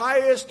the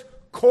highest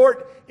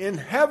court in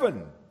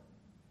heaven.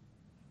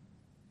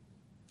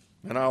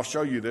 And I'll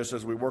show you this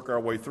as we work our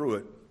way through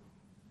it.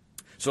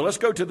 So let's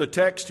go to the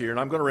text here, and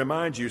I'm going to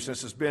remind you,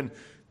 since it's been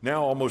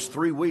now almost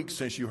 3 weeks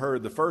since you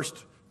heard the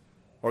first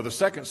or the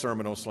second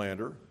sermon on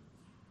slander.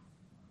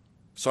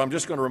 So I'm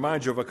just going to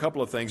remind you of a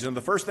couple of things. And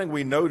the first thing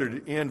we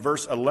noted in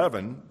verse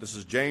 11, this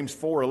is James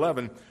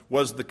 4:11,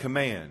 was the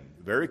command.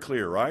 Very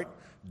clear, right?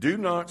 Do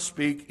not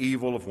speak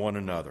evil of one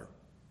another.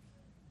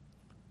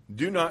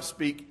 Do not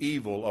speak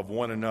evil of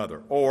one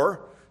another.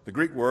 Or, the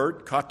Greek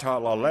word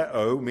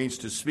katalaleo means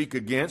to speak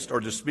against or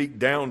to speak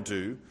down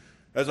to.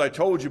 As I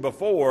told you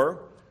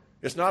before,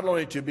 it's not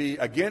only to be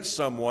against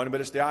someone,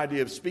 but it's the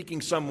idea of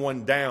speaking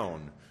someone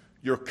down.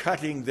 You're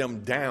cutting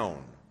them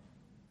down.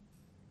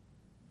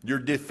 You're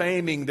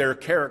defaming their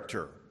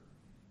character.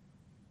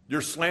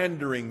 You're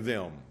slandering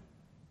them.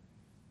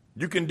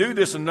 You can do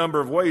this a number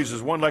of ways.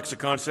 As one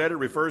lexicon said, it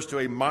refers to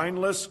a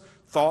mindless,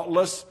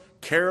 thoughtless,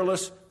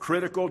 careless,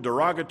 critical,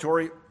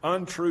 derogatory,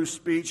 untrue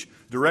speech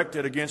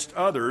directed against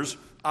others.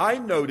 I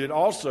noted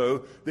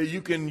also that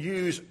you can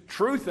use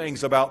true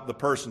things about the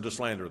person to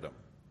slander them.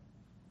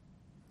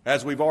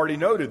 As we've already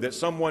noted, that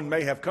someone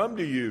may have come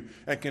to you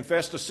and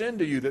confessed a sin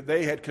to you that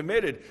they had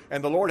committed,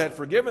 and the Lord had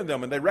forgiven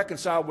them, and they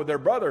reconciled with their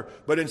brother.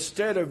 But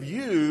instead of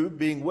you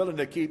being willing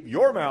to keep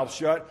your mouth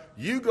shut,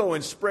 you go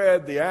and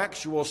spread the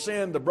actual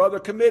sin the brother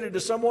committed to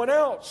someone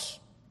else.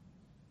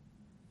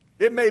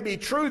 It may be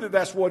true that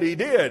that's what he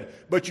did,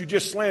 but you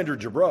just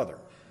slandered your brother.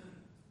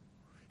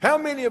 How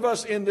many of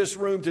us in this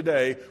room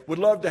today would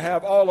love to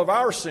have all of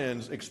our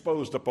sins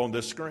exposed up on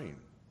this screen?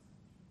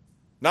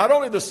 Not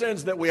only the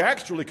sins that we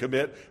actually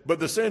commit, but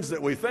the sins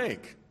that we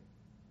think.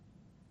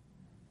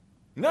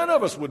 None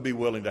of us would be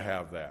willing to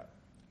have that.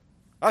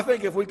 I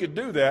think if we could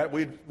do that,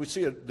 we'd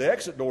see the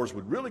exit doors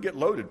would really get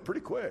loaded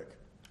pretty quick.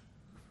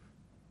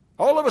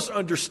 All of us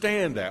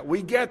understand that.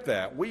 We get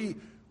that. We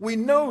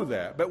know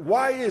that. But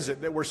why is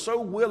it that we're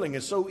so willing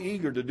and so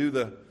eager to do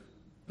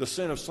the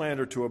sin of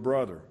slander to a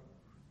brother?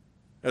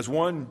 As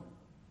one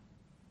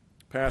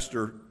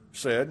pastor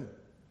said,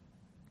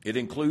 it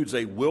includes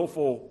a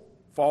willful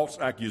false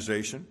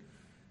accusation,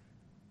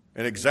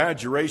 an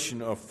exaggeration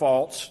of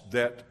faults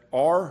that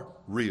are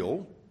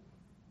real,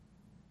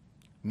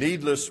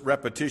 needless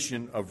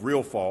repetition of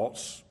real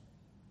faults,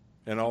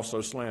 and also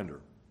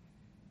slander.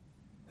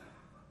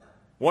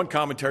 One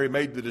commentary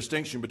made the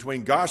distinction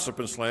between gossip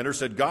and slander,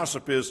 said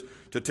gossip is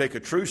to take a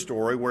true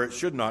story where it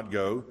should not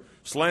go.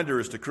 Slander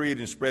is to create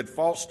and spread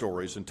false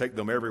stories and take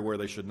them everywhere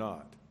they should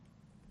not.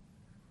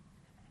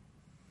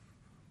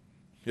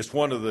 It's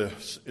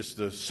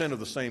the sin of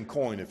the same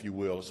coin, if you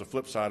will. It's the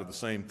flip side of the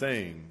same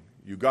thing.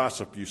 You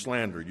gossip, you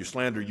slander. You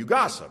slander, you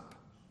gossip.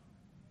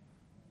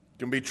 It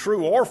can be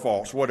true or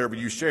false, whatever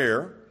you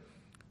share.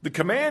 The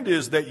command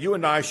is that you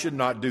and I should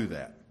not do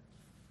that.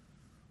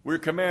 We're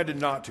commanded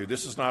not to.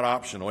 This is not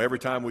optional. Every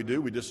time we do,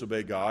 we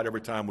disobey God.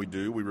 Every time we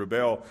do, we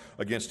rebel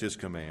against His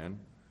command.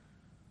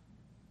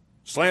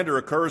 Slander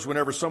occurs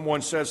whenever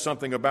someone says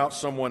something about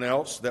someone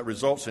else that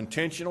results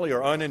intentionally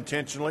or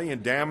unintentionally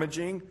in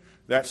damaging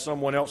that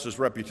someone else's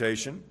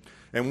reputation.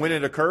 And when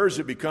it occurs,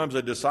 it becomes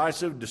a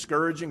decisive,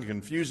 discouraging,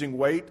 confusing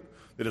weight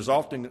that is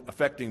often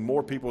affecting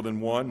more people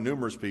than one,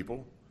 numerous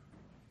people.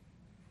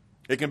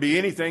 It can be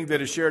anything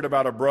that is shared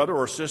about a brother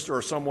or sister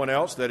or someone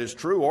else that is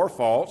true or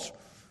false,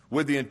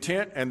 with the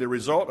intent and the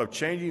result of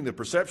changing the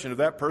perception of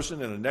that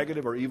person in a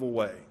negative or evil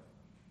way.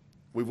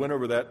 We went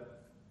over that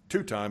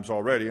 2 times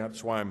already.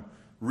 That's why I'm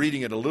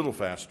reading it a little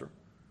faster.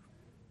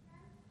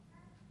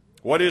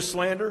 What is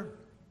slander?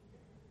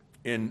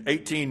 In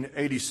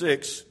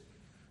 1886,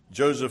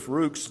 Joseph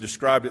Rooks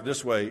described it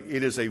this way: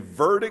 it is a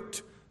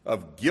verdict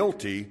of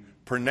guilty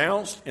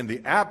pronounced in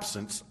the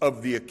absence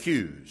of the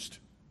accused.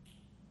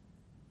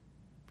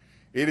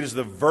 It is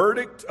the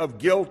verdict of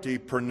guilty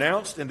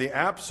pronounced in the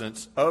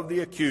absence of the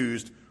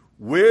accused,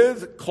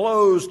 with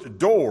closed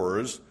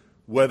doors,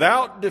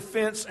 without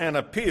defense and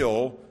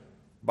appeal,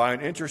 by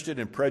an interested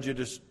and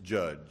prejudiced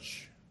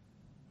judge.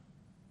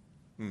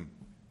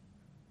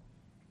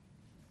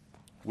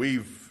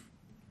 We've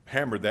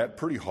hammered that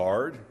pretty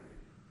hard,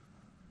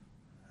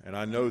 and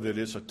I know that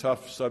it's a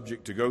tough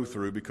subject to go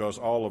through because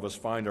all of us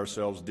find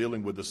ourselves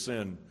dealing with the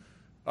sin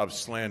of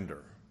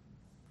slander.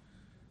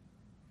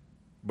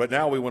 But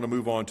now we want to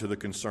move on to the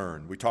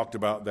concern. We talked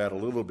about that a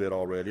little bit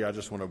already. I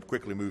just want to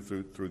quickly move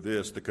through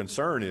this. The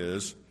concern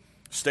is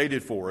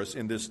stated for us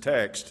in this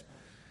text,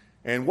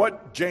 and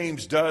what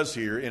James does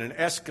here in an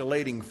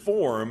escalating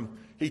form,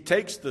 he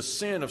takes the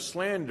sin of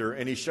slander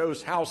and he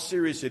shows how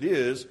serious it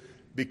is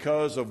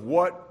because of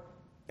what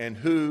and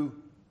who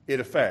it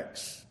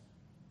affects.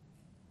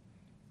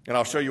 And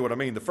I'll show you what I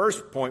mean. The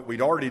first point,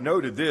 we'd already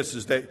noted this,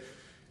 is that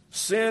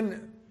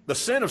sin the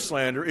sin of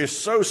slander is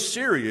so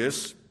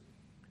serious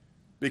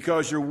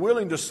because you're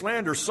willing to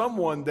slander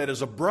someone that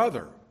is a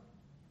brother.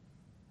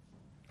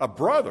 A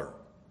brother.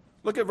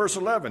 Look at verse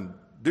 11.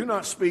 Do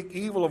not speak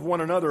evil of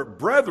one another,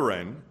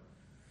 brethren.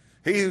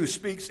 He who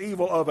speaks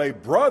evil of a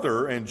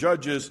brother and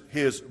judges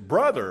his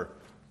brother.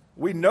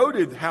 We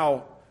noted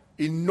how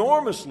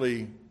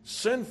enormously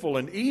sinful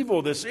and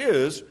evil this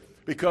is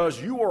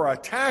because you are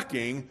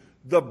attacking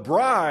the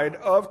bride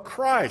of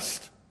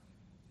Christ.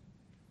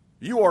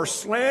 You are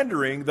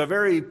slandering the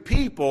very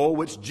people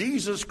which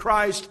Jesus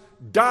Christ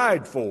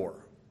died for.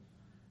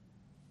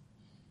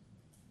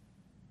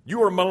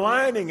 You are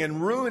maligning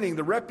and ruining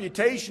the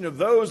reputation of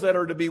those that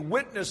are to be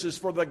witnesses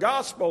for the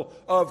gospel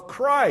of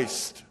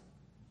Christ.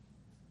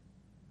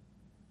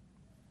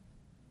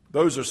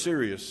 Those are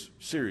serious,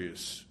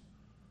 serious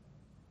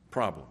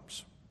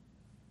problems.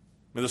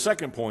 Now, the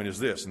second point is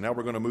this, and now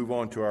we're going to move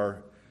on to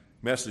our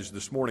message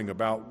this morning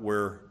about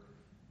where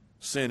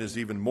sin is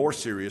even more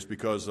serious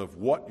because of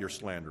what you're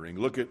slandering.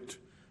 Look at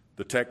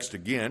the text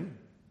again.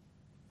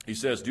 He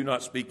says, do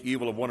not speak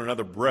evil of one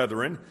another,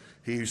 brethren.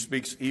 He who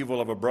speaks evil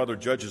of a brother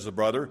judges a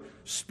brother,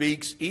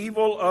 speaks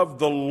evil of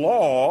the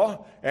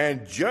law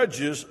and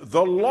judges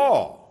the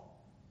law.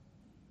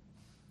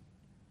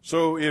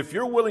 So if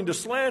you're willing to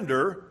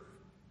slander,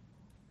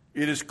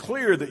 it is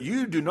clear that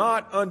you do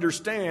not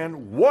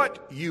understand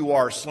what you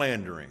are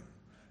slandering.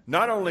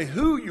 Not only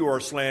who you are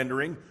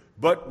slandering,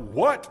 but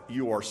what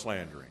you are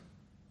slandering.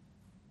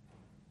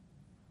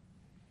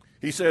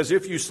 He says,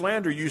 if you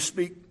slander, you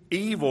speak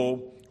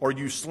evil or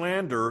you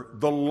slander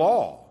the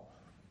law,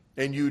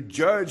 and you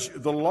judge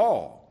the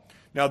law.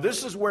 Now,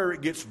 this is where it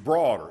gets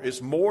broader.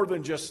 It's more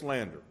than just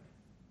slander.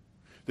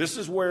 This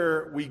is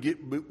where we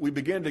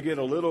begin to get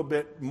a little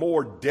bit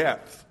more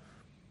depth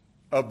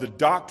of the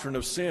doctrine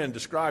of sin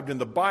described in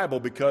the Bible,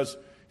 because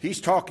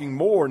he's talking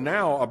more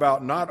now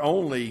about not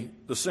only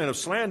the sin of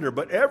slander,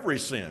 but every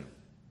sin.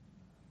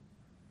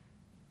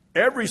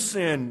 Every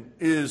sin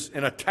is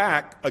an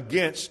attack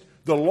against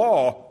the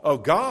law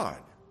of God.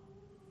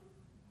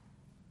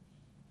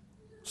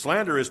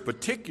 Slander is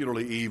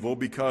particularly evil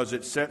because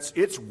it sets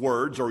its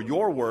words or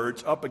your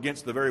words up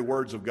against the very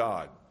words of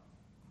God.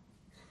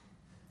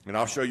 And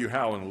I'll show you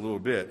how in a little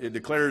bit. It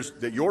declares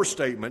that your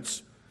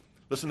statements,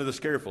 listen to this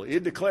carefully,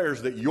 it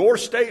declares that your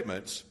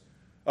statements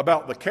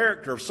about the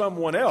character of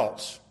someone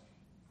else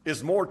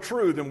is more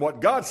true than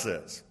what God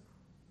says.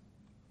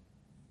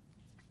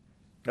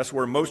 That's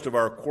where most of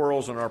our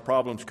quarrels and our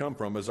problems come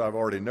from, as I've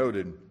already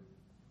noted.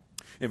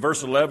 In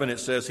verse 11, it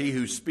says, he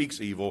who speaks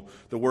evil.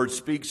 The word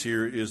speaks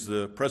here is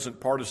the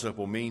present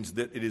participle, means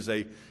that it is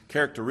a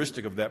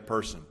characteristic of that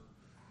person,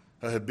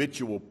 a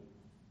habitual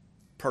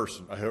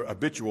person, a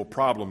habitual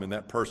problem in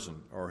that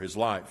person or his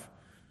life.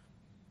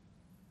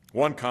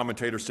 One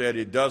commentator said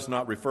it does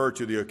not refer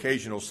to the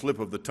occasional slip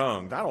of the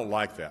tongue. I don't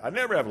like that. I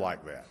never have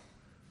liked that.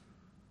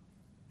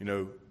 You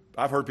know,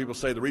 I've heard people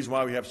say the reason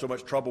why we have so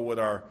much trouble with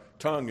our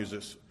tongue is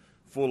it's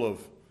full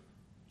of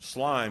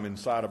slime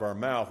inside of our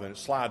mouth and it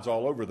slides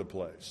all over the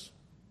place.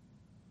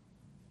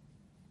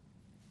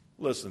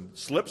 Listen,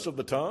 slips of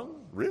the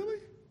tongue? Really?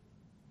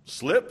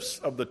 Slips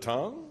of the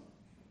tongue?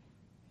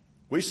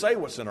 We say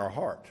what's in our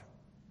heart.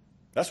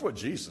 That's what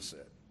Jesus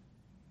said.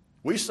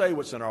 We say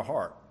what's in our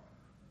heart.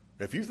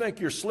 If you think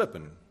you're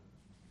slipping,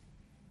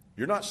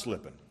 you're not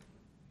slipping.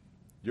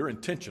 You're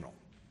intentional.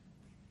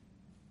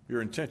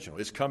 You're intentional.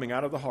 It's coming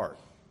out of the heart.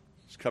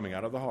 It's coming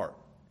out of the heart.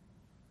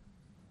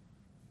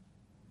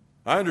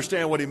 I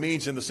understand what he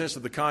means in the sense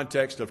of the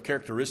context of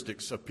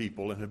characteristics of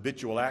people and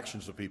habitual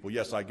actions of people.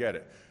 Yes, I get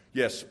it.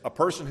 Yes, a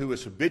person who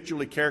is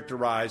habitually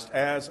characterized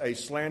as a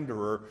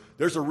slanderer,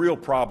 there's a real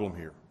problem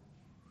here.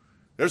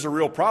 There's a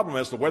real problem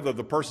as to whether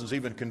the person's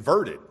even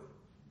converted.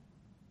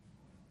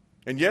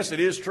 And yes, it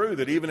is true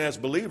that even as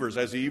believers,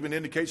 as he even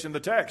indicates in the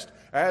text,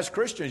 as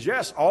Christians,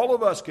 yes, all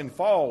of us can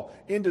fall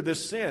into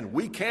this sin.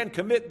 We can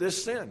commit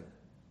this sin.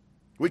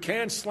 We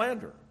can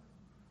slander.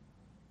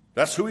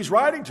 That's who he's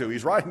writing to.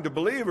 He's writing to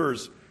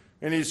believers,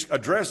 and he's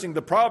addressing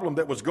the problem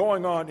that was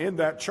going on in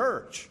that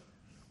church.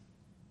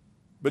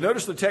 But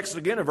notice the text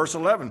again in verse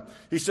 11.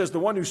 He says, the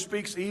one who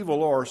speaks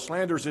evil or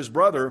slanders his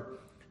brother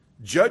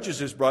judges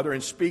his brother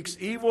and speaks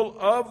evil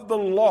of the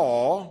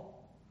law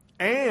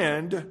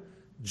and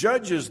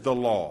judges the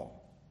law.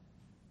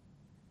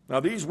 Now,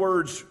 these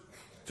words,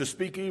 to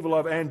speak evil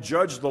of and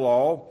judge the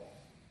law,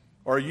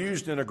 are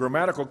used in a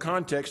grammatical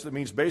context that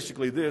means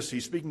basically this.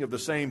 He's speaking of the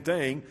same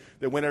thing,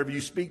 that whenever you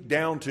speak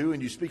down to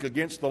and you speak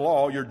against the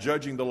law, you're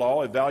judging the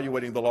law,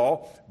 evaluating the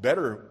law.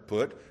 Better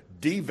put,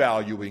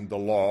 devaluing the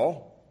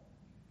law.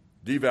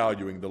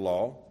 Devaluing the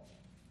law.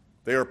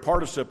 They are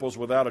participles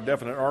without a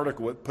definite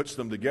article. It puts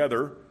them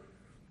together.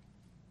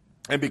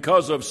 And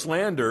because of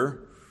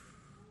slander,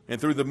 and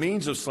through the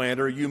means of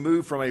slander, you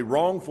move from a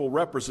wrongful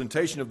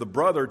representation of the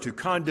brother to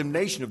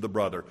condemnation of the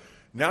brother.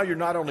 Now you're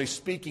not only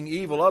speaking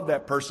evil of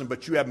that person,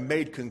 but you have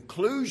made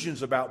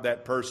conclusions about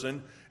that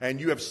person, and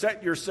you have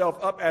set yourself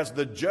up as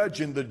the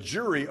judge and the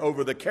jury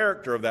over the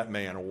character of that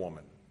man or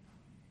woman.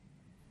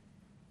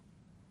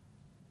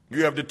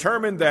 You have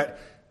determined that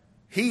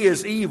he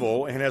is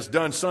evil and has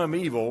done some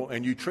evil,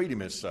 and you treat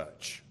him as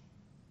such.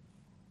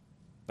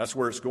 That's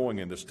where it's going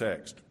in this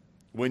text.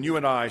 When you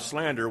and I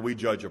slander, we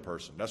judge a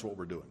person. That's what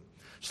we're doing.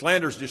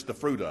 Slander is just the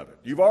fruit of it.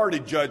 You've already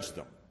judged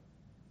them.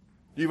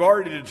 You've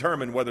already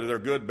determined whether they're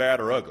good, bad,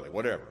 or ugly,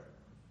 whatever.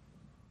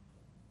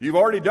 You've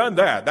already done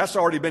that. That's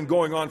already been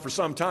going on for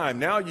some time.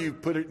 Now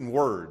you've put it in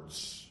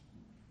words.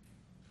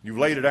 You've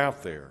laid it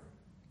out there.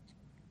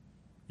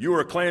 You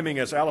are claiming,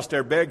 as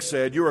Alistair Begg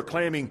said, you are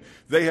claiming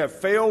they have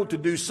failed to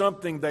do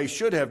something they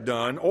should have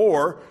done,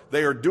 or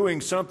they are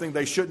doing something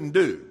they shouldn't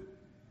do.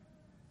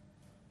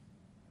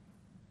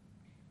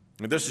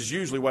 And this is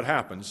usually what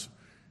happens.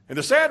 And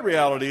the sad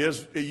reality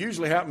is, it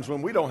usually happens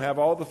when we don't have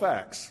all the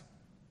facts.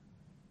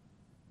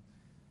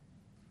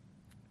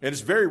 And it's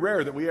very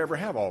rare that we ever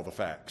have all the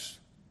facts.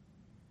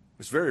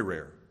 It's very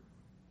rare.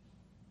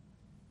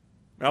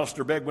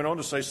 Alistair Begg went on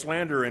to say,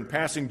 slander and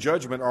passing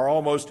judgment are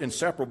almost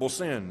inseparable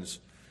sins.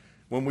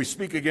 When we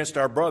speak against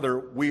our brother,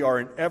 we are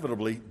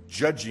inevitably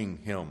judging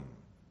him.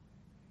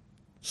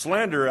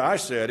 Slander, I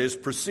said, is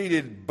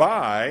preceded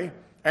by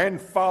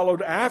and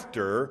followed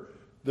after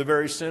the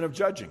very sin of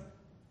judging.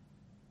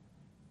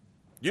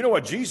 You know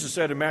what Jesus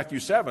said in Matthew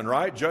 7,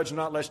 right? Judge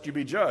not lest you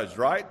be judged,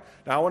 right?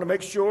 Now I want to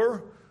make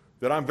sure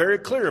that I'm very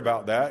clear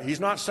about that.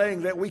 He's not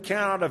saying that we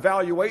cannot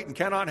evaluate and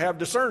cannot have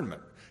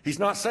discernment. He's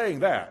not saying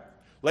that.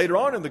 Later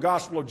on in the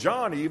Gospel of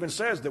John, he even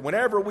says that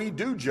whenever we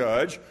do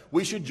judge,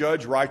 we should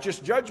judge righteous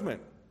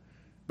judgment.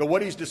 But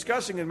what he's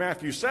discussing in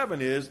Matthew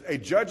 7 is a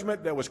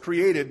judgment that was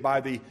created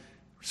by the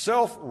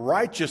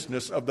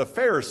self-righteousness of the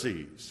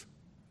Pharisees.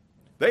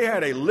 They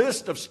had a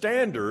list of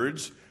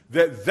standards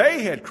that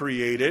they had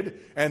created,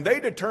 and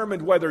they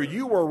determined whether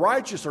you were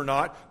righteous or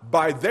not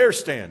by their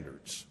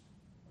standards,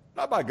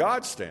 not by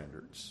God's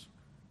standards.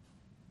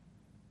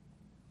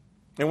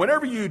 And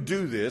whenever you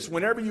do this,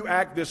 whenever you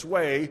act this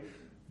way,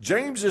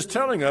 James is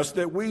telling us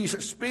that we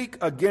speak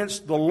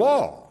against the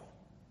law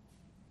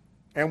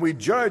and we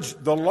judge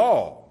the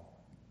law.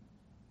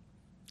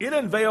 It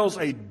unveils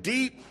a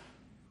deep,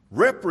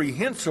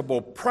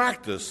 reprehensible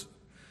practice.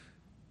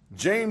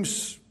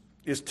 James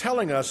is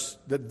telling us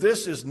that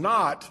this is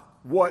not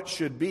what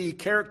should be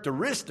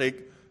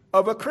characteristic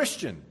of a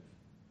Christian.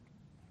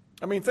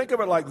 I mean, think of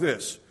it like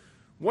this.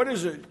 What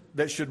is it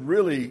that should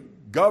really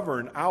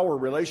govern our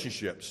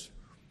relationships?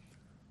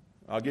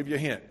 I'll give you a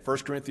hint. 1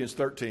 Corinthians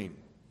 13.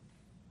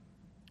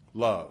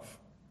 Love.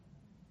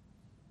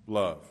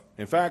 Love.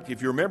 In fact,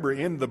 if you remember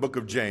in the book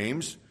of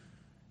James,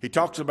 he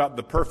talks about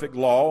the perfect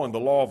law and the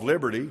law of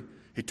liberty.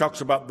 He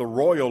talks about the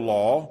royal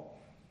law.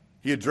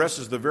 He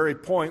addresses the very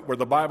point where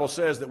the Bible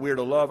says that we are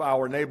to love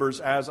our neighbors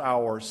as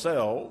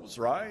ourselves,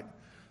 right?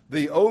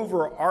 The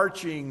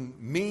overarching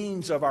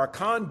means of our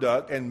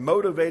conduct and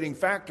motivating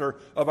factor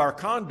of our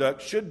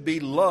conduct should be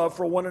love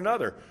for one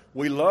another.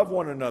 We love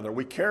one another.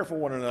 We care for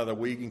one another.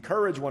 We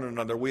encourage one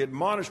another. We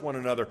admonish one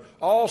another.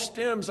 All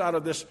stems out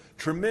of this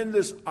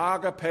tremendous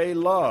agape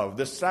love,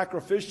 this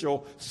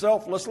sacrificial,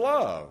 selfless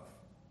love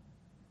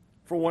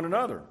for one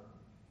another.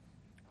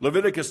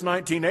 Leviticus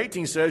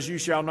 19:18 says, you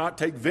shall not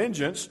take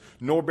vengeance,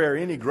 nor bear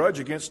any grudge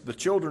against the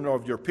children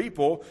of your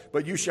people,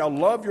 but you shall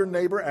love your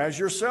neighbor as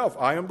yourself.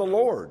 I am the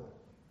Lord.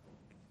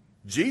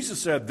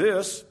 Jesus said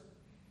this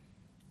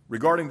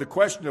regarding the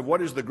question of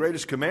what is the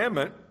greatest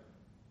commandment.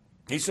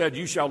 He said,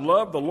 you shall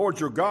love the Lord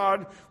your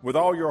God with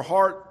all your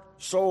heart,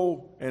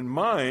 soul, and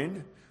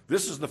mind.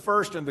 This is the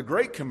first and the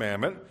great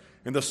commandment.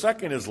 And the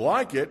second is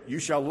like it. You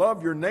shall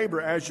love your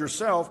neighbor as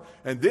yourself.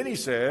 And then he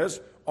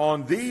says,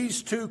 on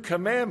these two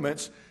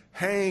commandments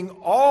hang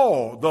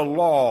all the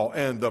law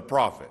and the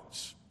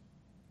prophets.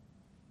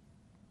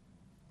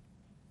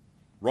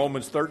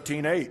 Romans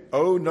 13:8,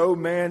 owe no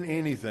man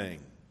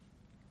anything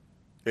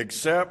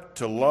except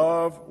to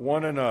love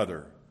one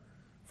another.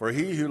 For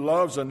he who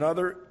loves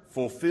another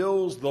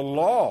fulfills the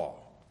law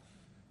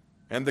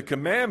and the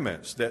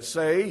commandments that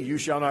say, you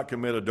shall not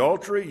commit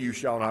adultery, you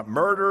shall not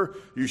murder,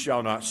 you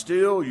shall not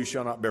steal, you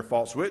shall not bear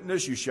false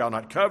witness, you shall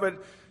not covet.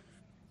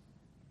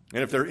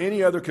 And if there are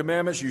any other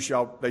commandments,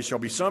 they shall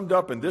be summed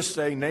up in this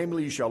saying,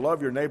 namely, you shall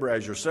love your neighbor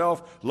as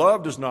yourself.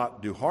 Love does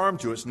not do harm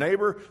to its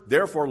neighbor.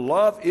 Therefore,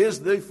 love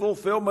is the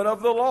fulfillment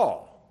of the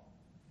law.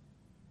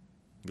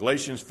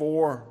 Galatians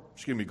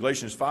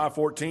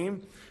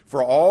 5:14.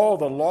 For all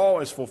the law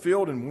is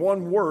fulfilled in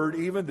one word,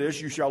 even this,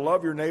 you shall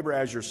love your neighbor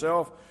as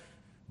yourself.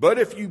 But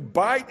if you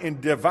bite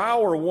and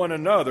devour one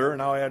another,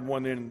 and I'll add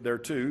one in there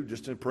too,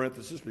 just in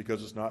parenthesis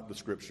because it's not the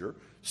scripture,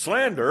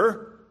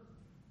 slander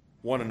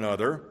one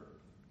another,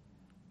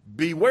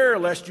 beware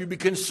lest you be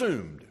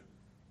consumed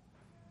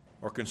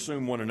or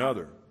consume one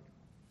another.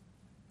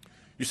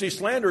 You see,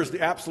 slander is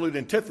the absolute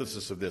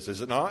antithesis of this,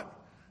 is it not?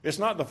 It's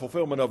not the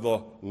fulfillment of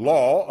the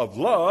law of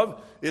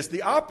love. It's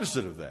the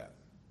opposite of that.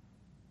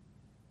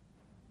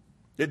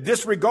 It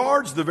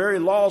disregards the very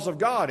laws of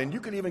God. And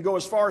you can even go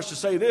as far as to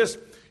say this,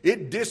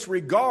 it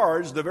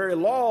disregards the very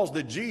laws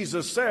that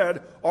Jesus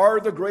said are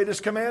the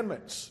greatest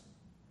commandments.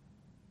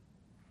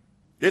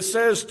 It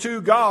says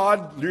to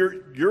God,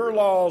 your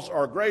laws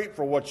are great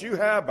for what you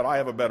have, but I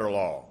have a better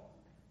law.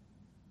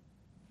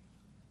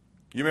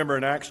 You remember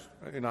in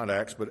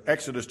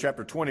Exodus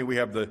chapter 20, we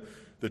have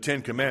the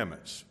Ten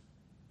Commandments,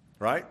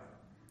 right?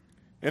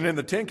 And in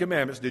the Ten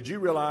Commandments, did you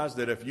realize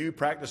that if you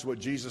practice what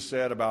Jesus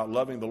said about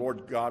loving the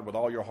Lord God with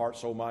all your heart,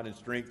 soul, mind, and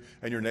strength,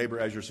 and your neighbor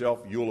as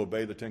yourself, you'll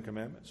obey the Ten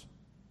Commandments?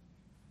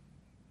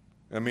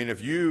 I mean,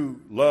 if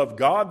you love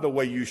God the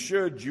way you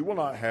should, you will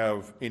not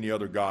have any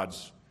other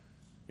gods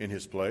in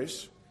his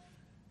place.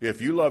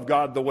 If you love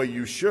God the way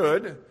you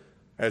should,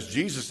 as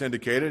Jesus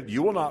indicated,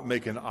 you will not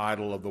make an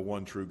idol of the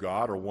one true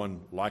God or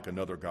one like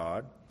another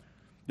God.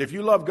 If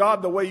you love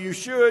God the way you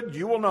should,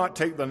 you will not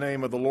take the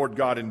name of the Lord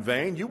God in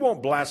vain. You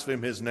won't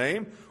blaspheme his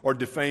name or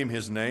defame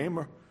his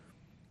name.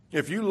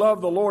 If you love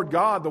the Lord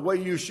God the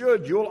way you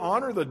should, you'll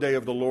honor the day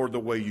of the Lord the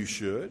way you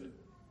should.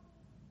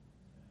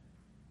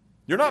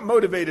 You're not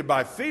motivated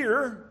by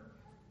fear.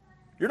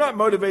 You're not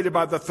motivated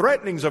by the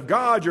threatenings of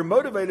God. You're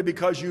motivated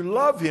because you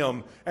love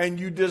him and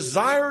you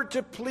desire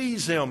to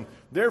please him.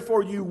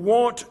 Therefore, you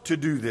want to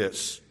do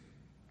this.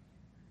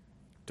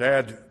 To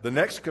add the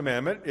next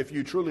commandment, if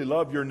you truly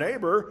love your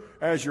neighbor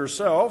as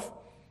yourself,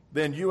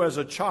 then you as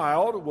a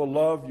child will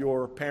love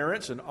your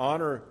parents and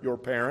honor your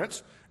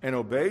parents and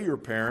obey your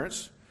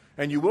parents,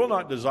 and you will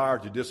not desire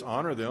to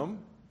dishonor them.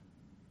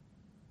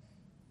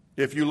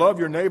 If you love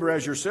your neighbor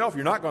as yourself,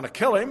 you're not going to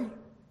kill him.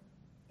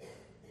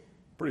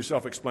 Pretty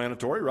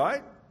self-explanatory,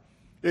 right?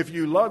 If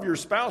you love your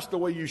spouse the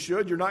way you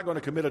should, you're not going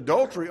to commit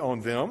adultery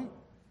on them.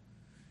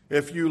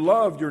 If you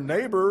love your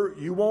neighbor,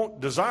 you won't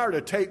desire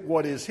to take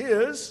what is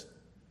his.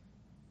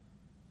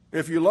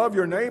 If you love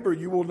your neighbor,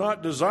 you will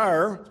not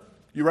desire,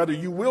 you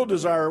will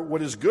desire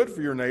what is good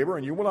for your neighbor,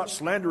 and you will not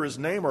slander his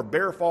name or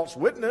bear false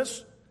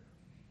witness.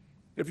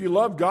 If you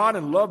love God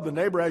and love the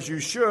neighbor as you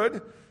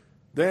should,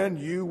 then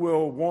you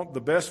will want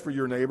the best for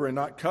your neighbor and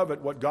not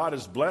covet what God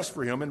has blessed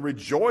for him and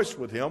rejoice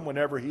with him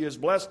whenever he is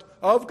blessed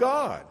of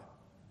God.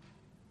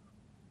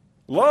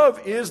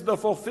 Love is the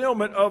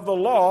fulfillment of the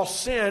law.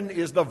 Sin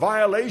is the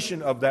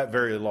violation of that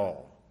very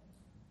law.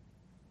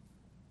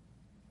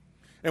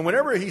 And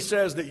whenever he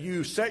says that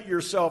you set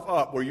yourself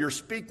up where you're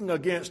speaking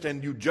against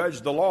and you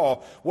judge the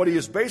law, what he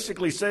is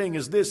basically saying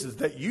is this, is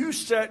that you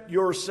set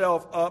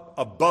yourself up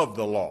above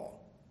the law.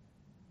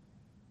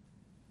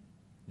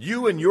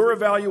 You and your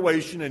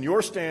evaluation and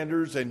your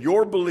standards and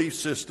your belief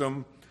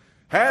system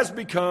has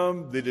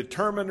become the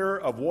determiner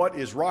of what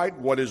is right,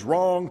 what is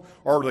wrong,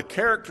 or the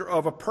character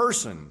of a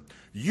person.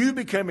 You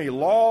become a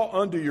law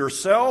unto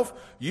yourself.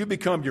 You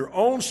become your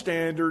own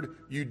standard.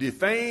 You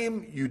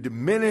defame, you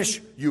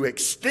diminish, you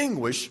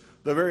extinguish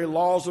the very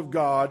laws of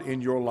God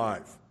in your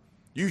life.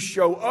 You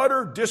show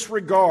utter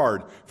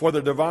disregard for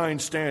the divine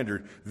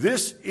standard.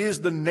 This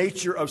is the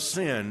nature of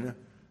sin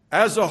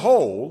as a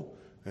whole,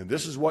 and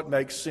this is what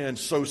makes sin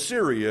so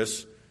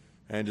serious,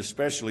 and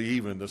especially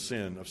even the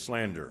sin of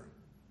slander.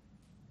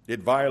 It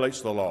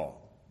violates the law,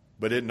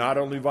 but it not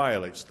only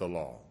violates the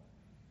law,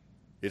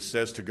 it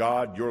says to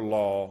God, your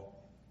law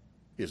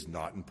is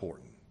not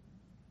important.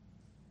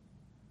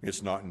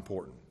 It's not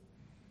important.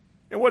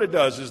 And what it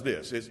does is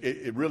this.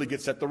 It really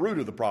gets at the root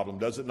of the problem,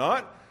 does it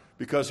not?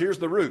 Because here's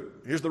the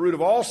root. Here's the root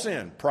of all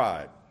sin,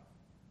 pride.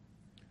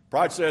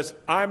 Pride says,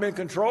 I'm in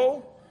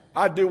control.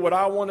 I do what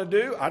I want to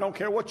do. I don't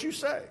care what you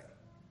say.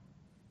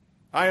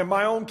 I am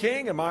my own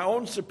king and my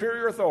own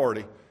superior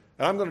authority,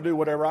 and I'm going to do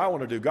whatever I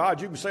want to do.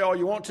 God, you can say all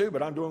you want to,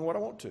 but I'm doing what I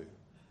want to.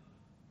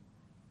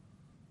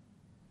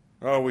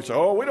 Oh, we say,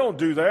 we don't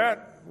do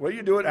that. Well,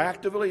 you do it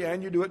actively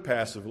and you do it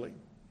passively.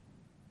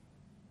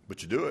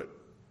 But you do it.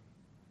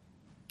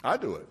 I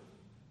do it.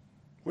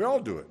 We all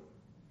do it.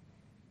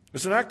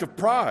 It's an act of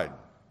pride.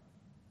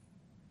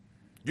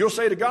 You'll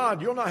say to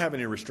God, you'll not have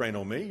any restraint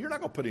on me. You're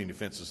not going to put any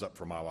fences up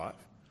for my life.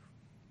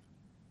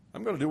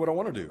 I'm going to do what I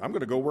want to do. I'm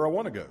going to go where I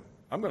want to go.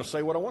 I'm going to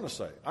say what I want to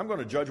say. I'm going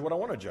to judge what I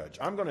want to judge.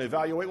 I'm going to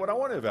evaluate what I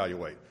want to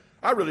evaluate.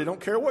 I really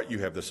don't care what you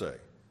have to say.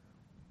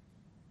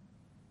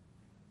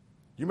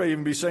 You may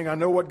even be saying, I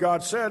know what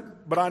God said,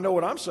 but I know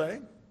what I'm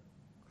saying.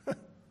 I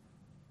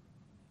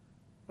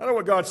know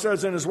what God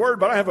says in his word,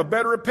 but I have a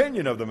better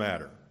opinion of the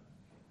matter.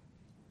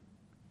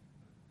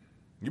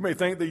 You may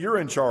think that you're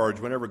in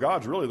charge whenever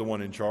God's really the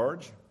one in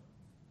charge.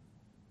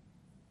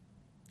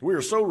 We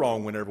are so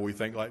wrong whenever we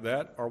think like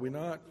that, are we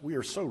not? We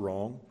are so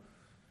wrong.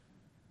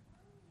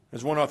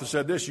 As one author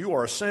said this, you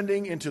are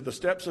ascending into the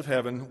steps of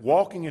heaven,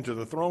 walking into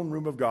the throne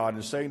room of God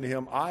and saying to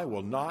him, I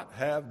will not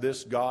have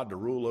this God to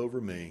rule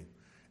over me.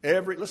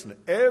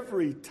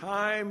 Every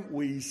time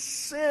we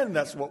sin,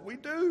 that's what we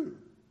do.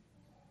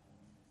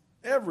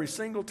 Every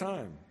single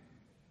time.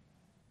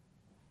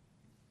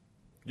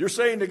 You're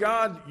saying to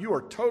God, you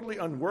are totally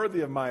unworthy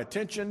of my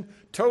attention,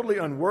 totally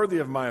unworthy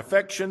of my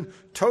affection,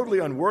 totally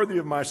unworthy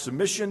of my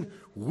submission.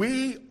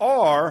 We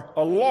are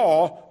a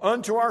law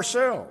unto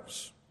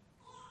ourselves.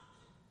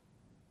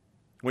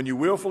 When you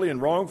willfully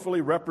and wrongfully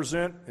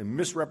represent and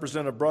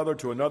misrepresent a brother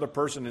to another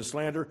person in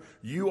slander,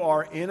 you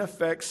are in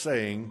effect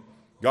saying,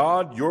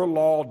 God, your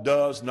law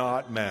does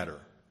not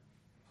matter.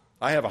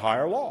 I have a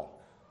higher law.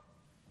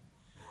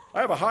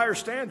 I have a higher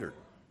standard.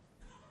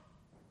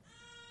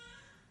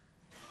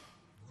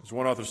 As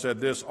one author said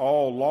this,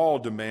 all law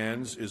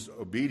demands is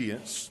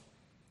obedience,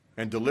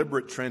 and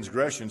deliberate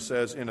transgression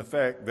says, in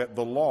effect, that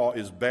the law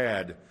is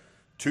bad,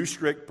 too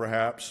strict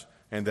perhaps,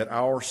 and that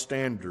our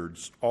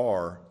standards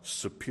are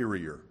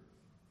superior.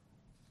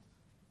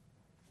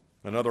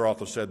 Another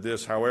author said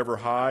this, however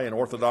high and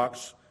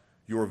orthodox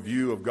your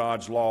view of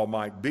God's law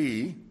might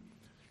be,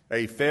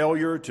 a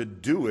failure to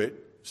do it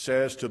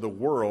says to the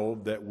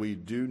world that we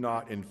do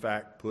not, in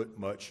fact, put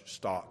much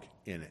stock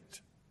in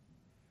it.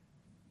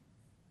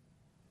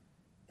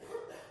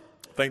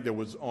 I think there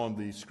was on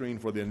the screen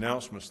for the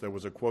announcements, there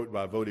was a quote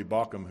by Voddie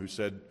Baucham who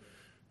said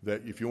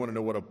that if you want to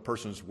know what a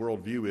person's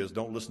worldview is,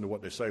 don't listen to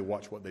what they say,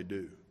 watch what they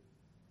do.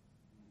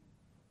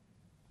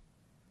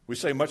 We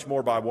say much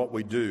more by what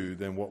we do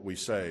than what we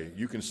say.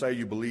 You can say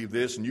you believe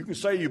this, and you can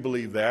say you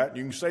believe that.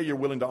 You can say you're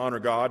willing to honor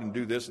God and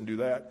do this and do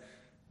that.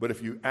 But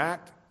if you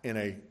act in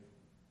a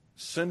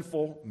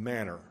sinful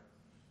manner,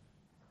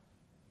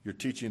 you're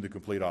teaching the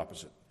complete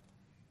opposite.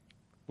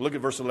 Look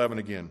at verse 11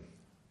 again.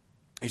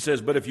 He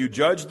says, but if you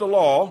judge the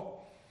law,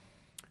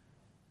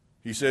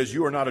 he says,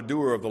 you are not a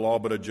doer of the law,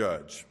 but a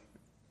judge.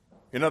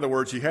 In other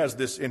words, he has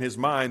this in his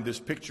mind, this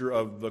picture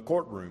of the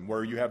courtroom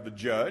where you have the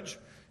judge.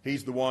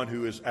 He's the one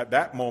who is at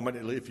that moment,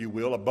 if you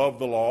will, above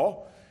the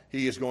law.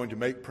 He is going to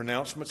make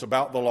pronouncements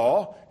about the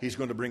law. He's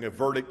going to bring a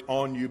verdict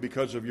on you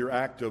because of your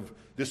act of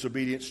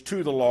disobedience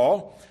to the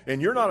law. And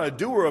you're not a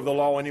doer of the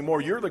law anymore.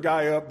 You're the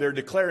guy up there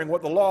declaring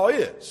what the law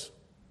is.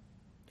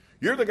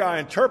 You're the guy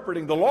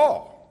interpreting the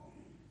law.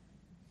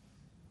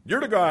 You're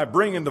the guy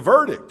bringing the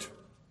verdict.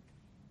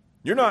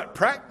 You're not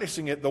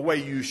practicing it the way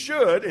you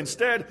should.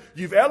 Instead,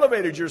 you've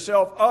elevated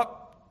yourself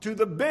up to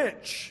the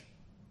bench.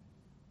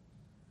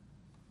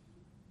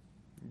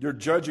 You're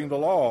judging the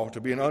law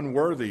to be an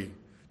unworthy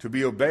to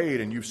be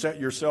obeyed, and you've set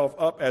yourself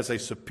up as a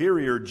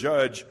superior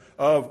judge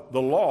of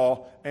the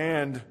law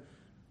and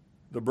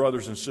the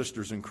brothers and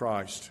sisters in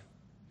Christ.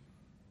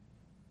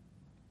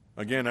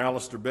 Again,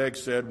 Alistair Begg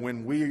said,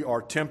 when we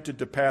are tempted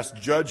to pass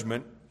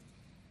judgment,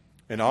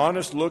 an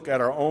honest look at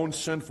our own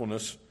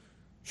sinfulness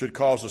should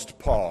cause us to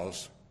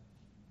pause.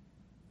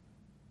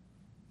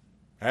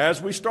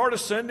 As we start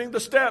ascending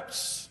the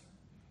steps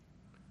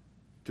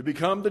to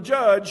become the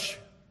judge,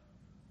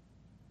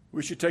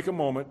 we should take a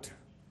moment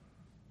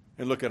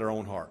and look at our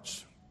own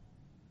hearts.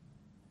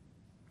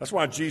 That's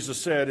why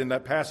Jesus said in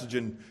that passage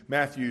in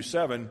Matthew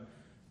 7,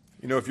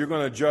 if you're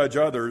going to judge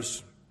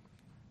others,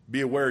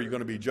 be aware you're going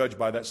to be judged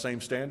by that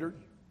same standard.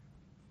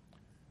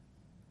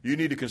 You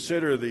need to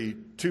consider the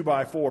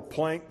 2x4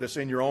 plank that's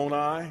in your own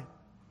eye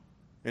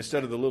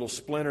instead of the little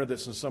splinter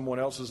that's in someone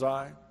else's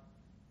eye.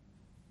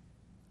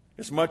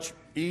 It's much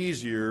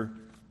easier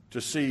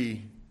to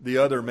see the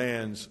other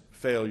man's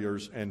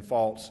failures and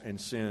faults and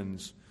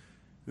sins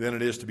than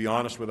it is to be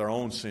honest with our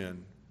own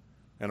sin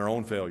and our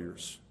own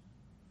failures.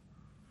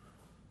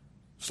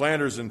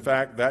 Slander is, in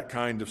fact, that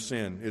kind of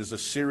sin. It is a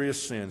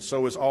serious sin.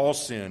 So is all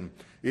sin.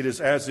 It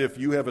is as if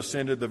you have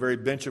ascended the very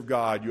bench of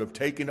God. You have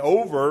taken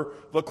over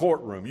the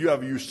courtroom. You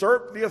have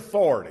usurped the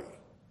authority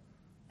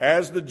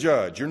as the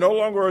judge. You're no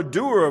longer a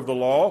doer of the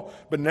law,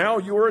 but now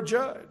you are a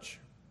judge.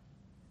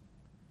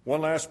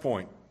 One last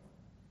point,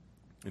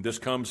 and this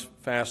comes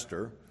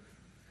faster.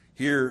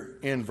 Here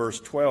in verse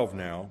 12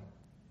 now,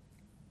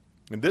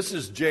 and this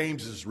is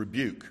James's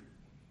rebuke.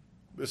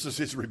 This is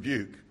his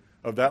rebuke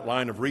of that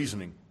line of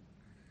reasoning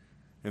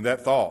and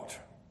that thought.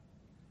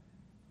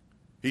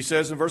 He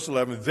says in verse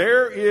 11,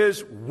 there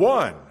is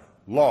one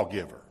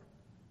lawgiver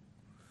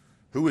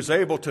who is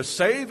able to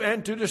save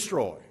and to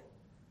destroy.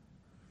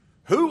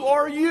 Who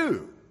are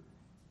you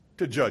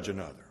to judge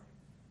another?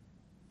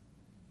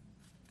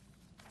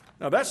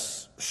 Now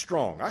that's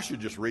strong. I should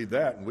just read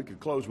that and we could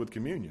close with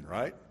communion,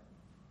 right?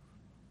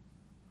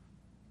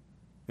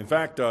 In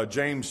fact,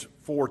 James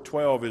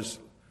 4:12 is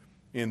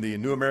in the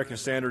New American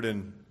Standard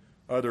and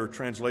other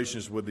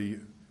translations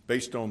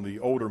based on the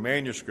older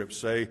manuscripts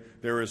say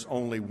there is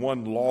only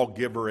one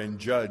lawgiver and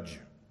judge.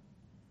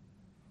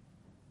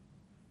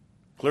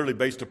 Clearly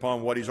based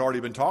upon what he's already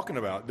been talking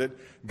about, that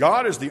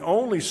God is the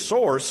only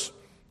source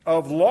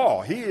of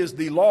law. He is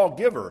the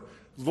lawgiver.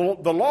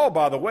 The law,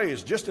 by the way,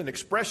 is just an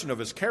expression of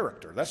his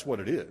character. That's what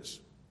it is.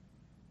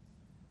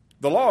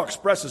 The law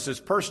expresses his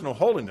personal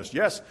holiness,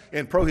 yes,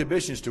 in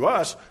prohibitions to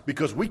us,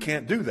 because we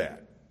can't do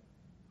that.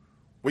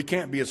 We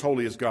can't be as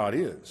holy as God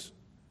is.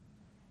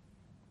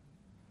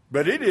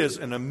 But it is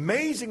an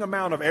amazing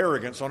amount of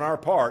arrogance on our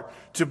part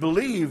to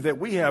believe that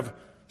we have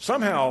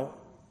somehow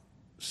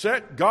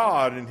set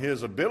God and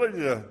his ability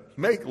to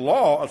make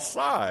law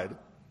aside,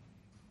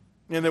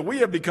 and that we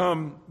have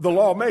become the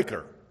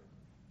lawmaker.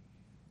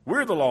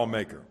 We're the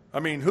lawmaker.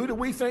 I mean, who do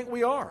we think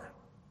we are?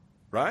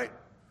 Right?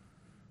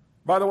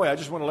 By the way, I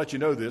just want to let you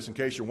know this in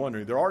case you're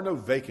wondering. There are no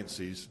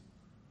vacancies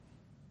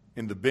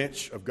in the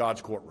bench of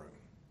God's courtroom.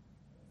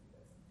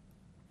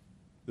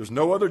 There's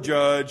no other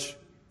judge.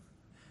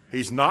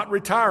 He's not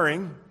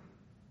retiring.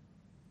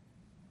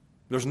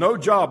 There's no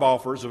job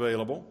offers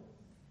available.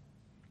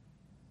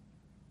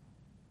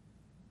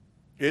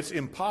 It's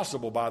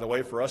impossible, by the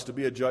way, for us to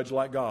be a judge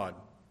like God.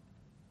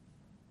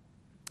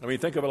 I mean,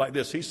 think of it like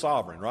this. He's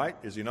sovereign, right?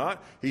 Is he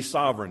not? He's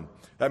sovereign.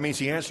 That means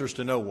he answers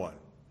to no one.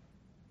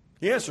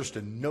 He answers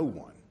to no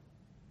one.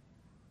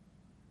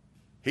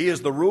 He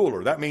is the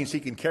ruler. That means he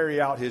can carry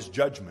out his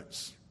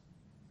judgments.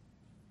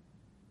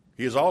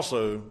 He is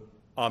also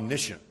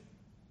omniscient,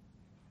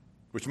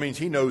 which means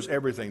he knows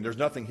everything. There's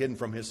nothing hidden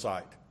from his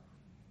sight.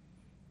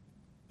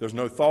 There's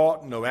no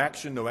thought, no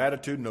action, no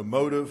attitude, no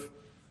motive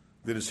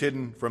that is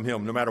hidden from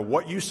him. No matter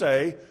what you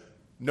say,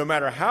 no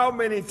matter how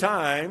many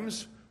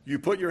times you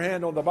put your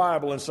hand on the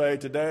Bible and say,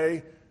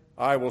 today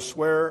I will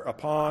swear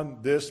upon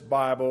this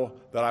Bible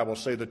that I will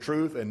say the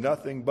truth and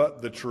nothing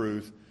but the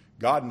truth,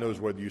 God knows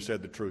whether you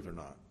said the truth or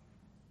not.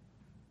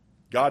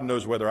 God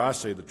knows whether I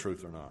say the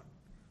truth or not.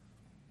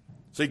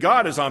 See,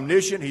 God is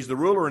omniscient, he's the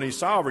ruler, and he's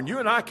sovereign. You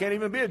and I can't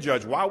even be a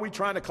judge. Why are we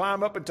trying to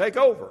climb up and take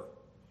over?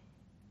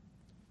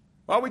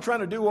 Why are we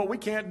trying to do what we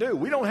can't do?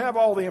 We don't have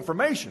all the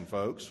information,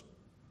 folks.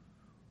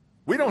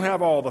 We don't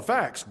have all the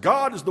facts.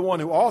 God is the one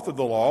who authored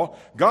the law.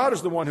 God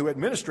is the one who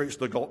administrates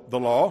the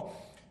law.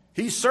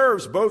 He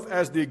serves both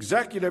as the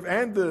executive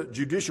and the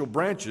judicial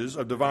branches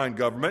of divine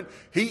government.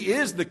 He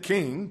is the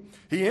king.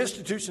 He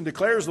institutes and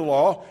declares the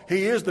law.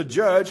 He is the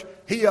judge.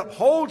 He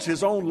upholds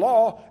his own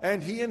law,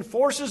 and he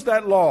enforces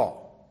that law.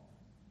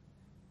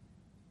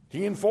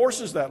 He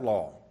enforces that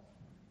law.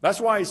 That's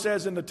why he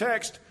says in the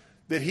text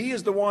that he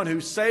is the one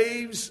who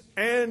saves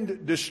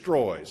and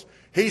destroys.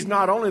 He's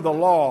not only the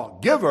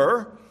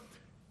lawgiver,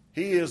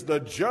 he is the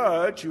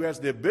judge who has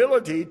the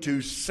ability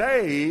to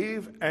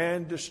save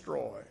and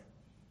destroy.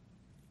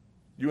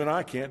 You and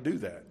I can't do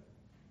that.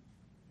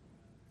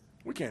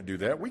 We can't do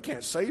that. We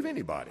can't save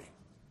anybody.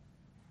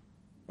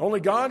 Only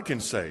God can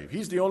save.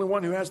 He's the only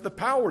one who has the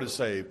power to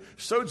save.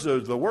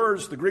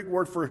 Sozo, the Greek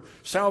word for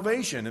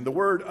salvation. And the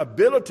word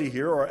ability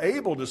here, or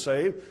able to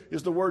save,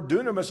 is the word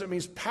dunamis. It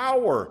means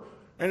power.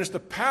 And it's the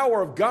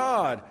power of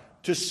God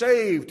to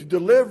save, to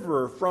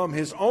deliver from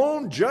his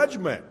own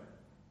judgment.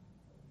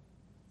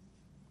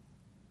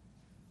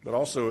 But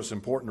also it's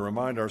important to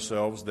remind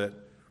ourselves that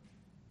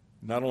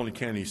not only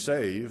can he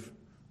save,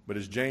 but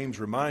as James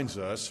reminds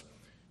us,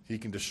 he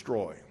can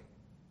destroy.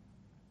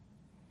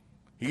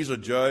 He's a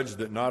judge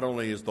that not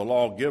only is the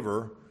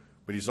lawgiver,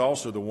 but he's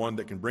also the one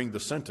that can bring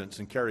the sentence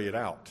and carry it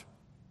out.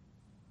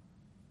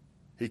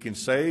 He can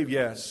save,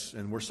 yes,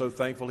 and we're so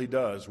thankful he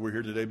does. We're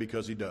here today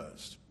because he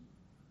does.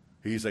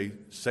 He's a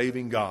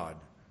saving God,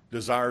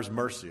 desires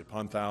mercy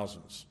upon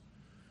thousands.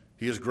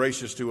 He is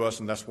gracious to us,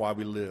 and that's why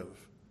we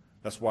live.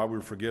 That's why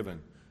we're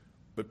forgiven.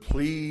 But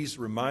please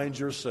remind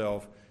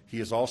yourself, he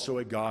is also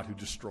a God who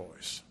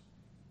destroys.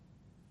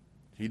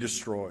 He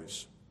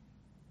destroys.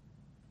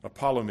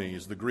 Apolumi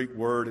is the Greek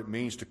word. It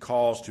means to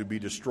cause to be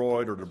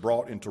destroyed or to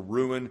brought into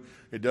ruin.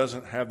 It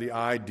doesn't have the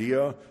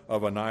idea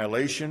of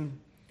annihilation,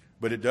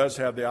 but it does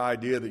have the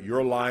idea that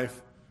your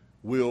life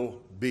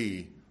will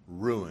be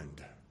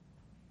ruined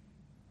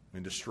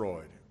and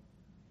destroyed.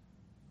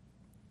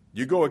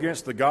 You go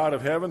against the God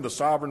of heaven, the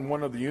sovereign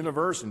one of the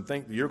universe, and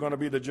think that you're going to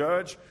be the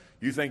judge.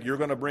 You think you're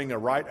going to bring a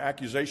right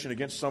accusation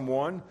against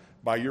someone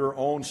by your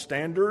own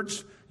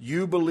standards.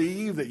 You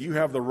believe that you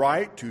have the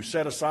right to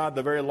set aside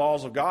the very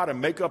laws of God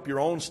and make up your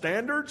own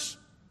standards.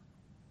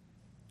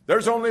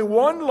 There's only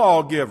one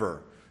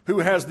lawgiver who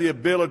has the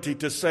ability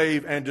to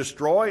save and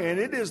destroy, and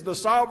it is the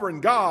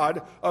sovereign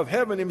God of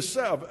heaven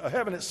himself,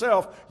 heaven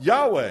itself,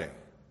 Yahweh.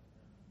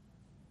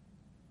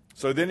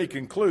 So then he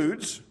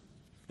concludes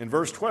in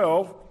verse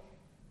 12,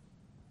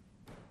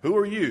 who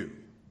are you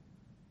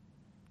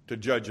to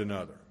judge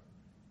another?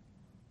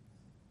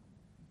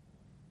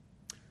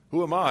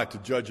 Who am I to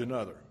judge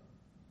another?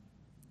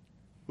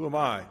 Who am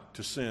I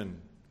to sin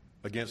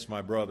against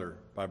my brother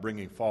by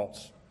bringing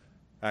false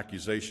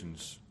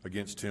accusations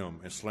against him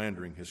and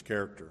slandering his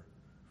character?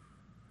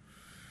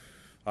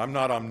 I'm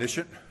not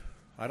omniscient.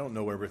 I don't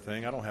know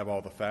everything. I don't have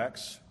all the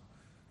facts.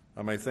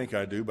 I may think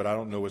I do, but I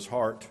don't know his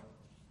heart.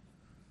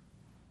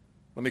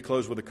 Let me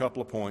close with a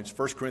couple of points.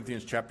 1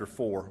 Corinthians chapter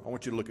 4. I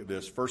want you to look at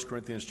this. 1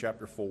 Corinthians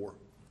chapter 4.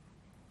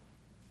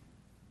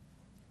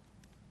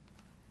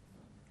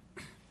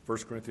 1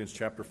 Corinthians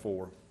chapter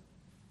 4.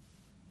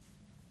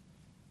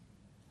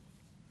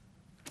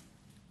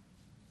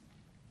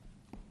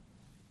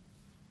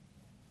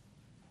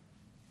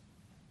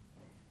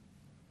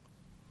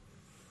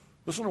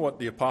 Listen to what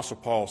the Apostle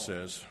Paul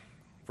says.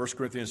 1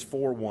 Corinthians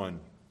 4:1.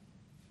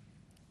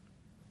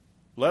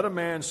 Let a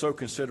man so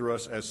consider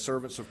us as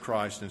servants of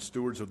Christ and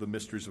stewards of the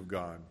mysteries of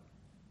God.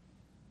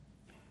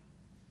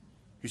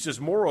 He says,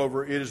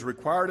 moreover, it is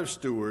required of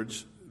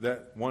stewards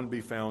that one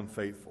be found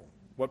faithful.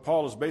 What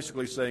Paul is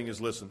basically saying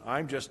is, listen,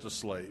 I'm just a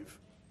slave.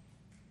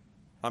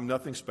 I'm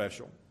nothing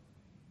special.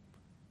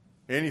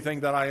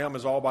 Anything that I am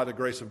is all by the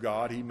grace of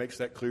God. He makes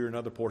that clear in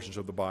other portions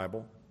of the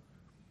Bible.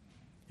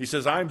 He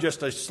says, I'm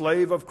just a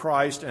slave of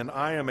Christ, and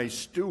I am a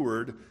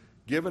steward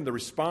given the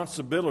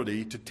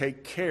responsibility to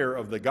take care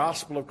of the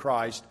gospel of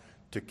Christ,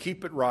 to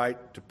keep it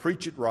right, to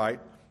preach it right,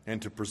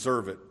 and to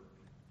preserve it.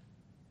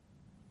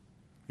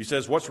 He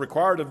says, what's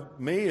required of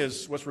me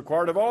is what's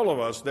required of all of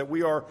us, that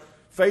we are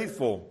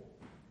faithful.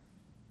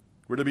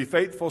 We're to be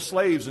faithful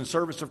slaves and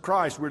servants of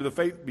Christ. We're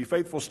to be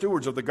faithful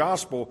stewards of the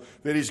gospel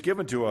that He's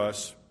given to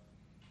us.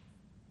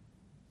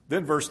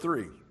 Then verse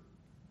 3.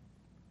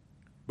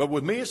 But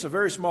with me it's a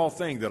very small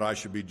thing that I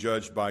should be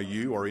judged by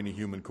you or any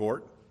human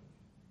court.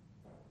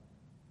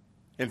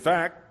 In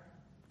fact,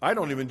 I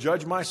don't even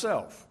judge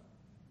myself.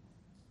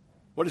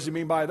 What does he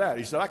mean by that?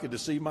 He said, I could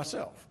deceive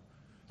myself.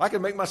 I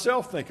can make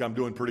myself think I'm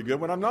doing pretty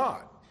good when I'm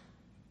not.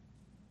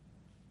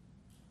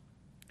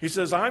 He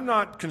says, I'm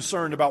not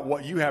concerned about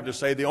what you have to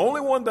say. The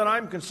only one that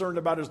I'm concerned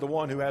about is the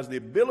one who has the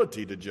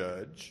ability to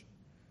judge,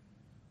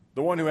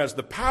 the one who has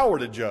the power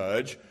to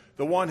judge,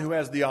 the one who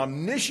has the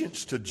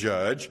omniscience to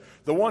judge,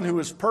 the one who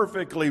is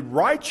perfectly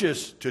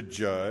righteous to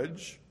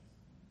judge.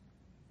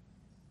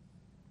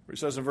 He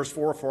says in verse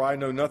 4, for I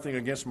know nothing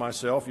against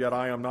myself, yet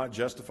I am not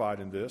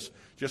justified in this.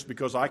 Just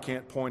because I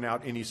can't point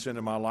out any sin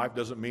in my life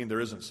doesn't mean there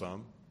isn't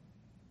some.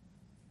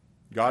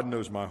 God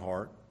knows my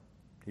heart.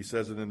 He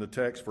says it in the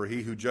text, for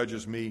he who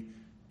judges me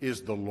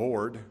is the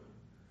Lord.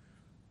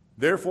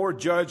 Therefore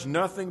judge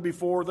nothing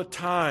before the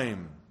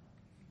time,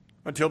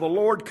 until the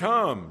Lord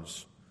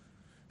comes,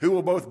 who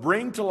will both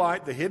bring to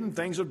light the hidden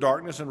things of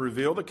darkness and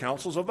reveal the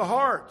counsels of the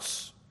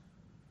hearts.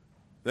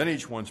 Then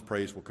each one's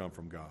praise will come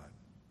from God.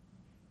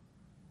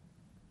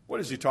 What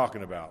is he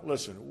talking about?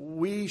 Listen,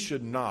 we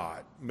should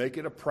not make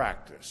it a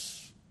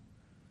practice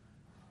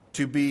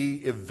to be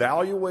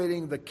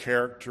evaluating the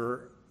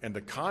character and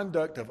the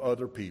conduct of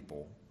other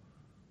people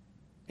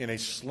in a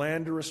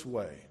slanderous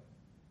way.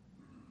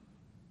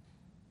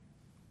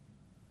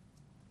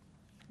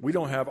 We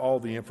don't have all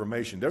the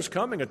information. There's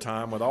coming a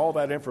time when all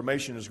that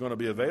information is going to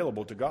be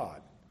available to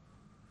God.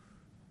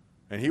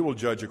 And He will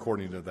judge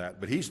according to that.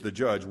 But He's the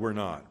judge, we're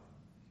not.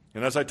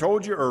 And as I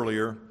told you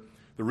earlier,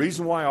 the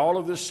reason why all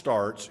of this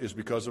starts is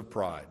because of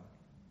pride.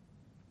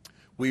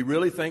 We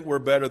really think we're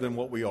better than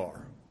what we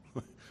are.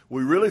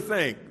 We really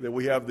think that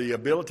we have the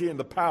ability and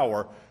the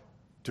power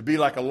to be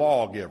like a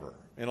lawgiver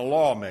and a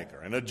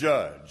lawmaker and a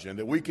judge, and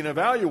that we can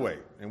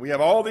evaluate, and we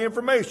have all the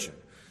information.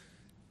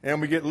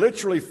 And we get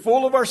literally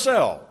full of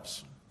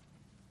ourselves.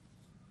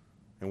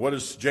 And what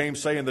does James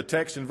say in the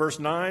text in verse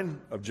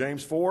 9 of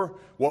James 4?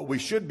 What we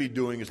should be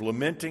doing is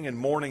lamenting and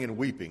mourning and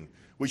weeping.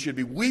 We should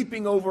be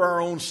weeping over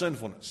our own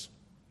sinfulness.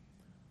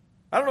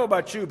 I don't know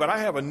about you, but I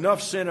have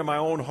enough sin in my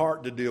own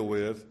heart to deal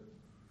with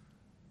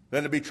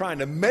than to be trying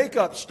to make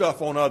up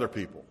stuff on other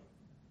people,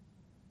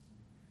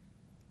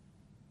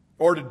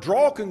 or to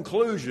draw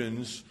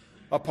conclusions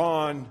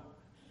upon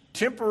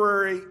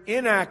temporary,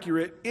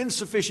 inaccurate,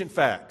 insufficient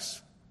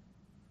facts.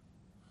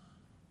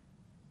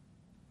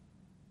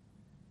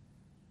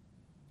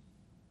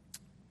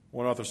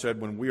 One author said,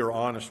 when we are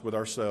honest with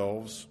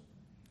ourselves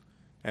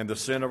and the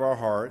sin of our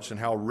hearts and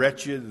how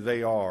wretched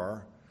they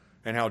are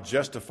and how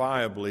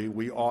justifiably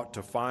we ought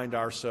to find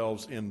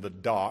ourselves in the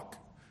dock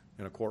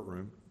in a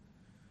courtroom,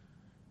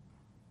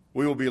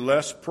 we will be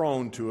less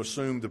prone to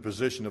assume the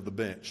position of the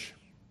bench.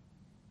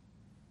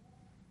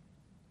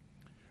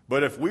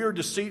 But if we are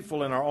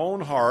deceitful in our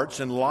own hearts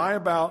and lie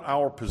about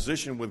our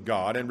position with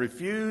God and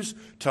refuse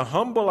to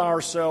humble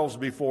ourselves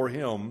before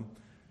Him,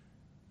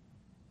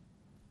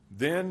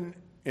 then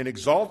in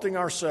exalting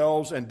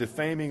ourselves and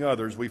defaming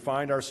others, we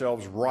find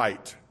ourselves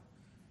right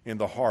in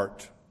the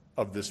heart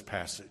of this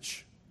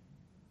passage.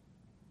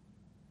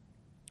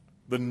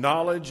 The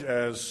knowledge,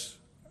 as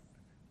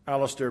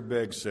Alistair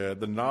Begg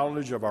said, the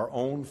knowledge of our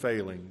own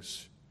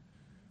failings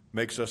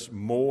makes us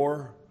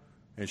more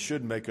and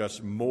should make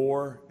us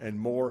more and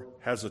more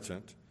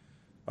hesitant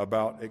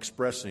about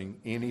expressing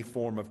any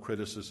form of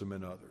criticism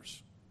in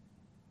others.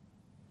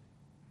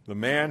 The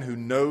man who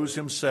knows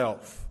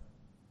himself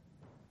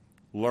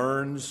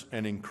learns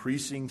an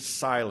increasing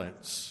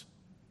silence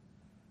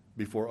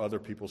before other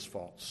people's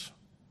faults.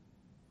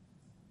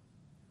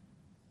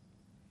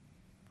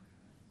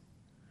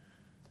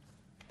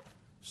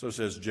 So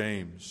says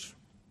James.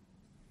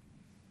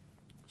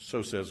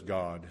 So says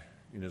God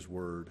in His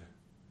Word.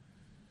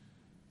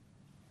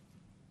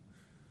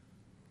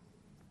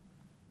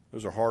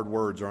 Those are hard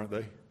words, aren't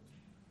they?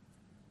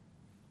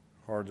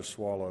 Hard to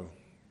swallow,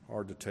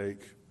 hard to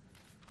take.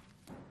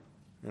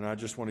 And I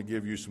just want to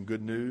give you some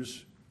good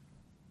news.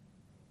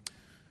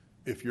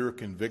 If you're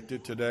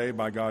convicted today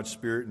by God's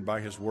Spirit and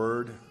by His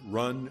Word,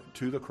 run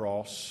to the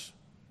cross.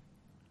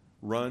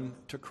 Run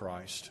to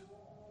Christ.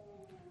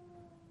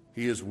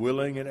 He is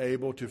willing and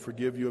able to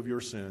forgive you of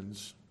your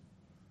sins.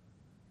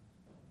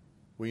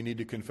 We need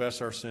to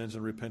confess our sins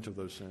and repent of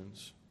those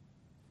sins.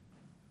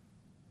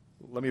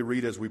 Let me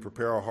read as we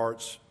prepare our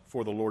hearts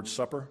for the Lord's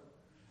Supper.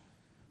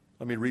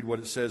 Let me read what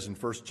it says in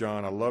 1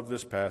 John. I love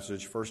this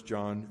passage, 1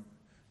 John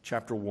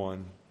chapter 1.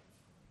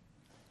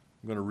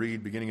 I'm going to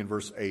read beginning in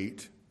verse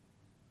 8.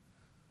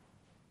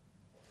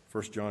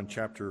 1 John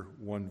chapter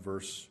 1,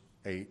 verse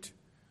 8.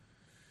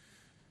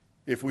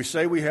 If we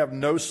say we have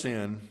no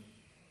sin,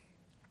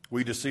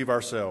 we deceive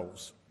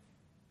ourselves,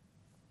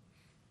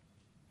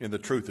 and the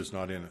truth is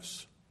not in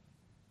us.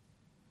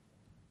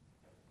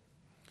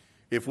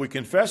 If we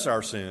confess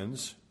our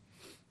sins,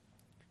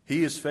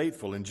 He is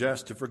faithful and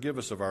just to forgive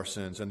us of our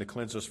sins and to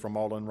cleanse us from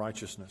all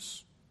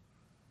unrighteousness.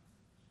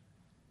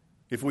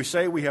 If we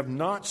say we have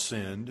not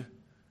sinned,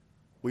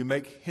 we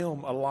make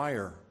him a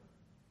liar,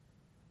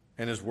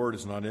 and his word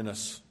is not in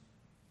us.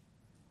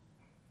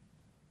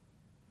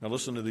 Now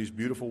listen to these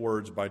beautiful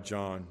words by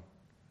John.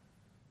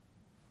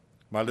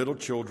 My little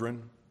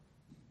children,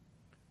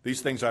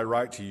 these things I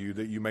write to you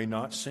that you may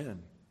not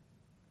sin.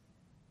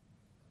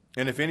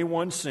 And if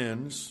anyone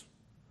sins,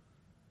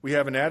 we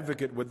have an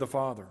advocate with the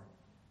Father,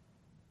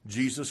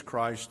 Jesus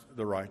Christ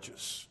the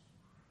righteous.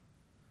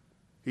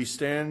 He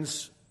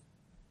stands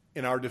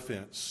in our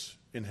defense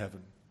in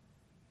heaven.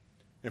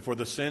 And for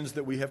the sins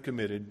that we have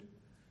committed,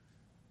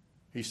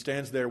 he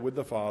stands there with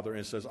the Father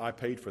and says, I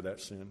paid for that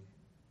sin.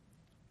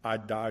 I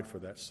died for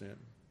that sin.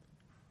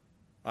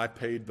 I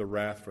paid the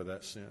wrath for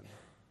that sin.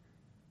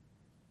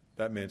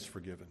 That man's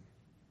forgiven.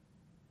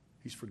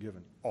 He's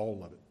forgiven.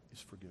 All of it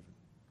is forgiven.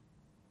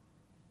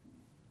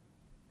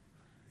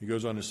 He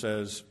goes on and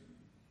says,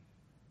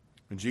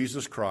 and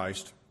Jesus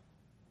Christ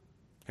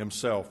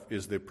himself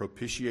is the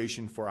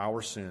propitiation for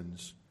our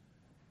sins,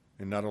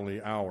 and not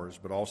only ours,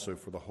 but also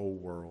for the whole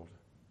world.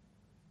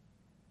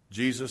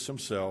 Jesus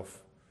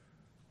himself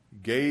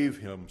gave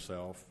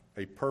himself,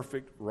 a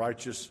perfect,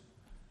 righteous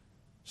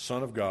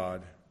Son of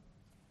God,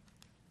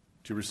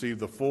 to receive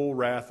the full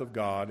wrath of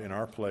God in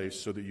our place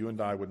so that you and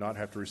I would not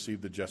have to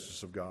receive the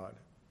justice of God.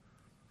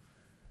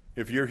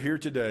 If you're here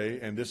today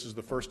and this is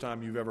the first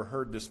time you've ever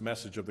heard this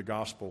message of the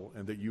gospel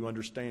and that you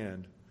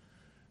understand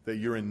that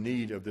you're in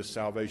need of this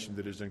salvation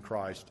that is in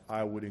Christ,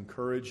 I would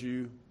encourage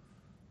you,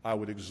 I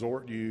would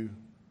exhort you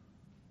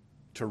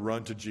to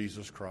run to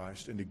Jesus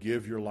Christ and to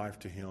give your life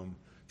to him.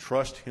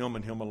 Trust him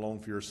and him alone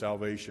for your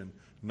salvation.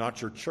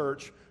 Not your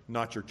church,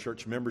 not your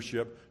church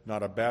membership,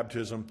 not a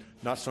baptism,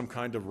 not some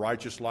kind of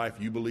righteous life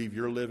you believe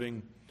you're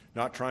living,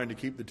 not trying to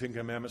keep the Ten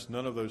Commandments.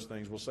 None of those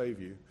things will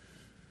save you.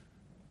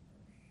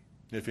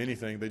 If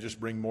anything, they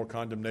just bring more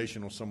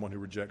condemnation on someone who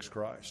rejects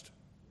Christ.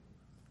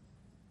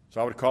 So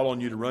I would call on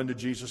you to run to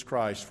Jesus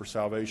Christ for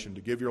salvation,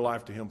 to give your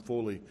life to him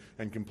fully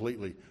and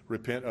completely.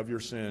 Repent of your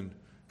sin.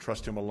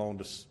 Trust him alone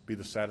to be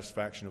the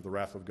satisfaction of the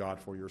wrath of God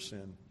for your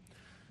sin.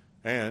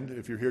 And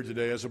if you're here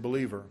today as a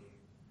believer,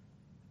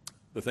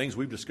 the things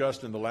we've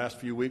discussed in the last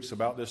few weeks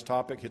about this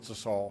topic hits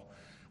us all.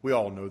 We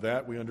all know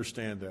that. We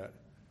understand that.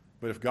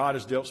 But if God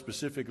has dealt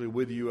specifically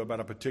with you about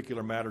a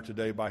particular matter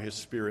today by his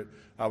Spirit,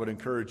 I would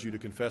encourage you to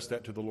confess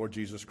that to the Lord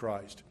Jesus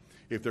Christ.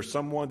 If there's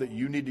someone that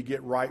you need to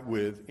get right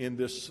with in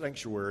this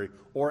sanctuary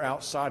or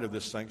outside of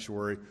this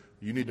sanctuary,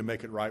 you need to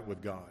make it right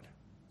with God.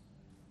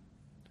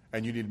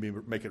 And you need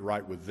to make it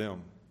right with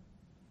them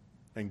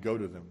and go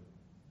to them.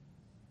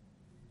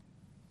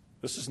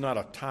 This is not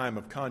a time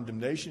of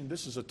condemnation.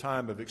 This is a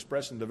time of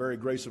expressing the very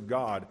grace of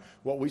God.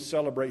 What we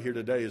celebrate here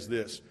today is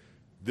this.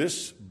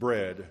 This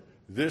bread,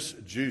 this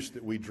juice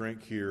that we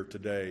drink here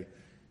today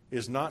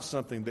is not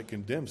something that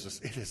condemns us.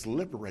 It has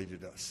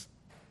liberated us.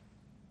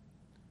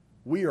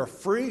 We are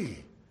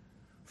free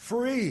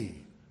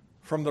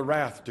from the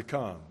wrath to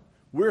come.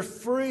 We're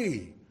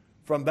free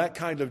from that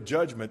kind of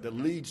judgment that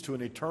leads to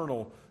an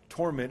eternal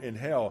torment in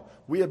hell.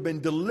 We have been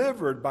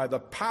delivered by the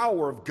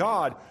power of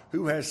God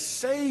who has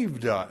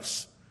saved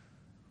us.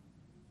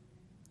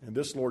 And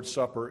this Lord's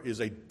Supper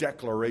is a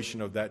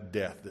declaration of that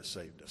death that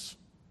saved us.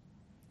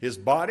 His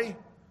body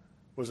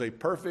was a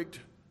perfect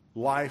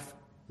life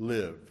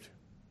lived.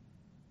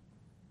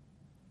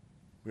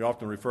 We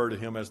often refer to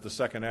him as the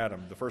second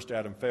Adam. The first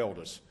Adam failed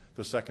us.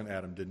 The second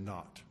Adam did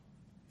not.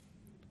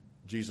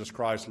 Jesus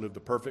Christ lived the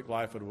perfect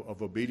life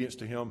of obedience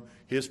to him.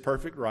 His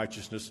perfect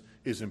righteousness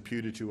is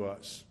imputed to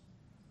us.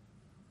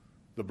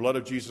 The blood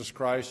of Jesus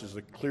Christ is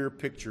a clear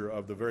picture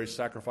of the very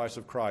sacrifice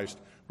of Christ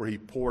where he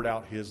poured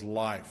out his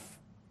life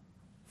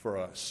for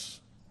us.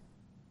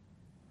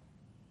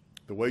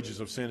 The wages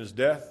of sin is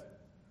death,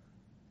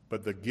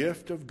 but the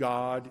gift of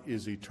God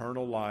is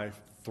eternal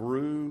life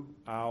through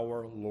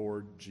our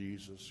Lord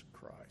Jesus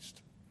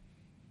Christ.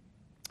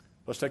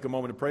 Let's take a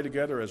moment to pray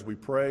together. As we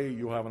pray,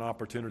 you'll have an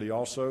opportunity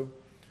also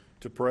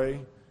to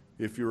pray.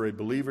 If you're a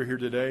believer here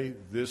today,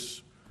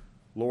 this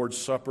Lord's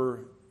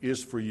Supper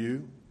is for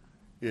you.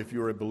 If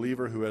you're a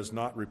believer who has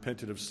not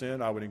repented of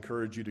sin, I would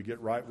encourage you to get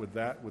right with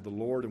that, with the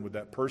Lord and with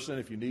that person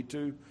if you need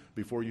to,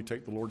 before you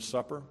take the Lord's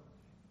Supper.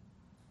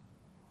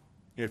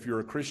 If you're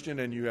a Christian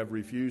and you have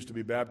refused to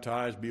be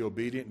baptized, be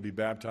obedient and be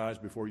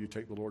baptized before you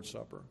take the Lord's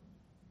Supper.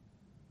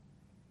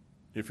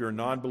 If you're a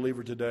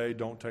non-believer today,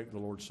 don't take the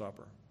Lord's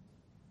Supper.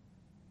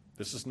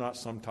 This is not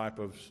some type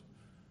of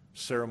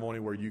ceremony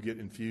where you get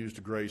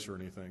infused grace or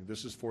anything.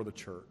 This is for the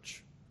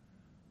church.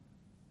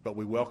 But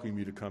we welcome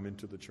you to come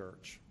into the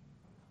church.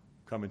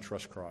 Come and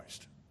trust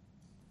Christ.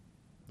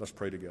 Let's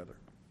pray together.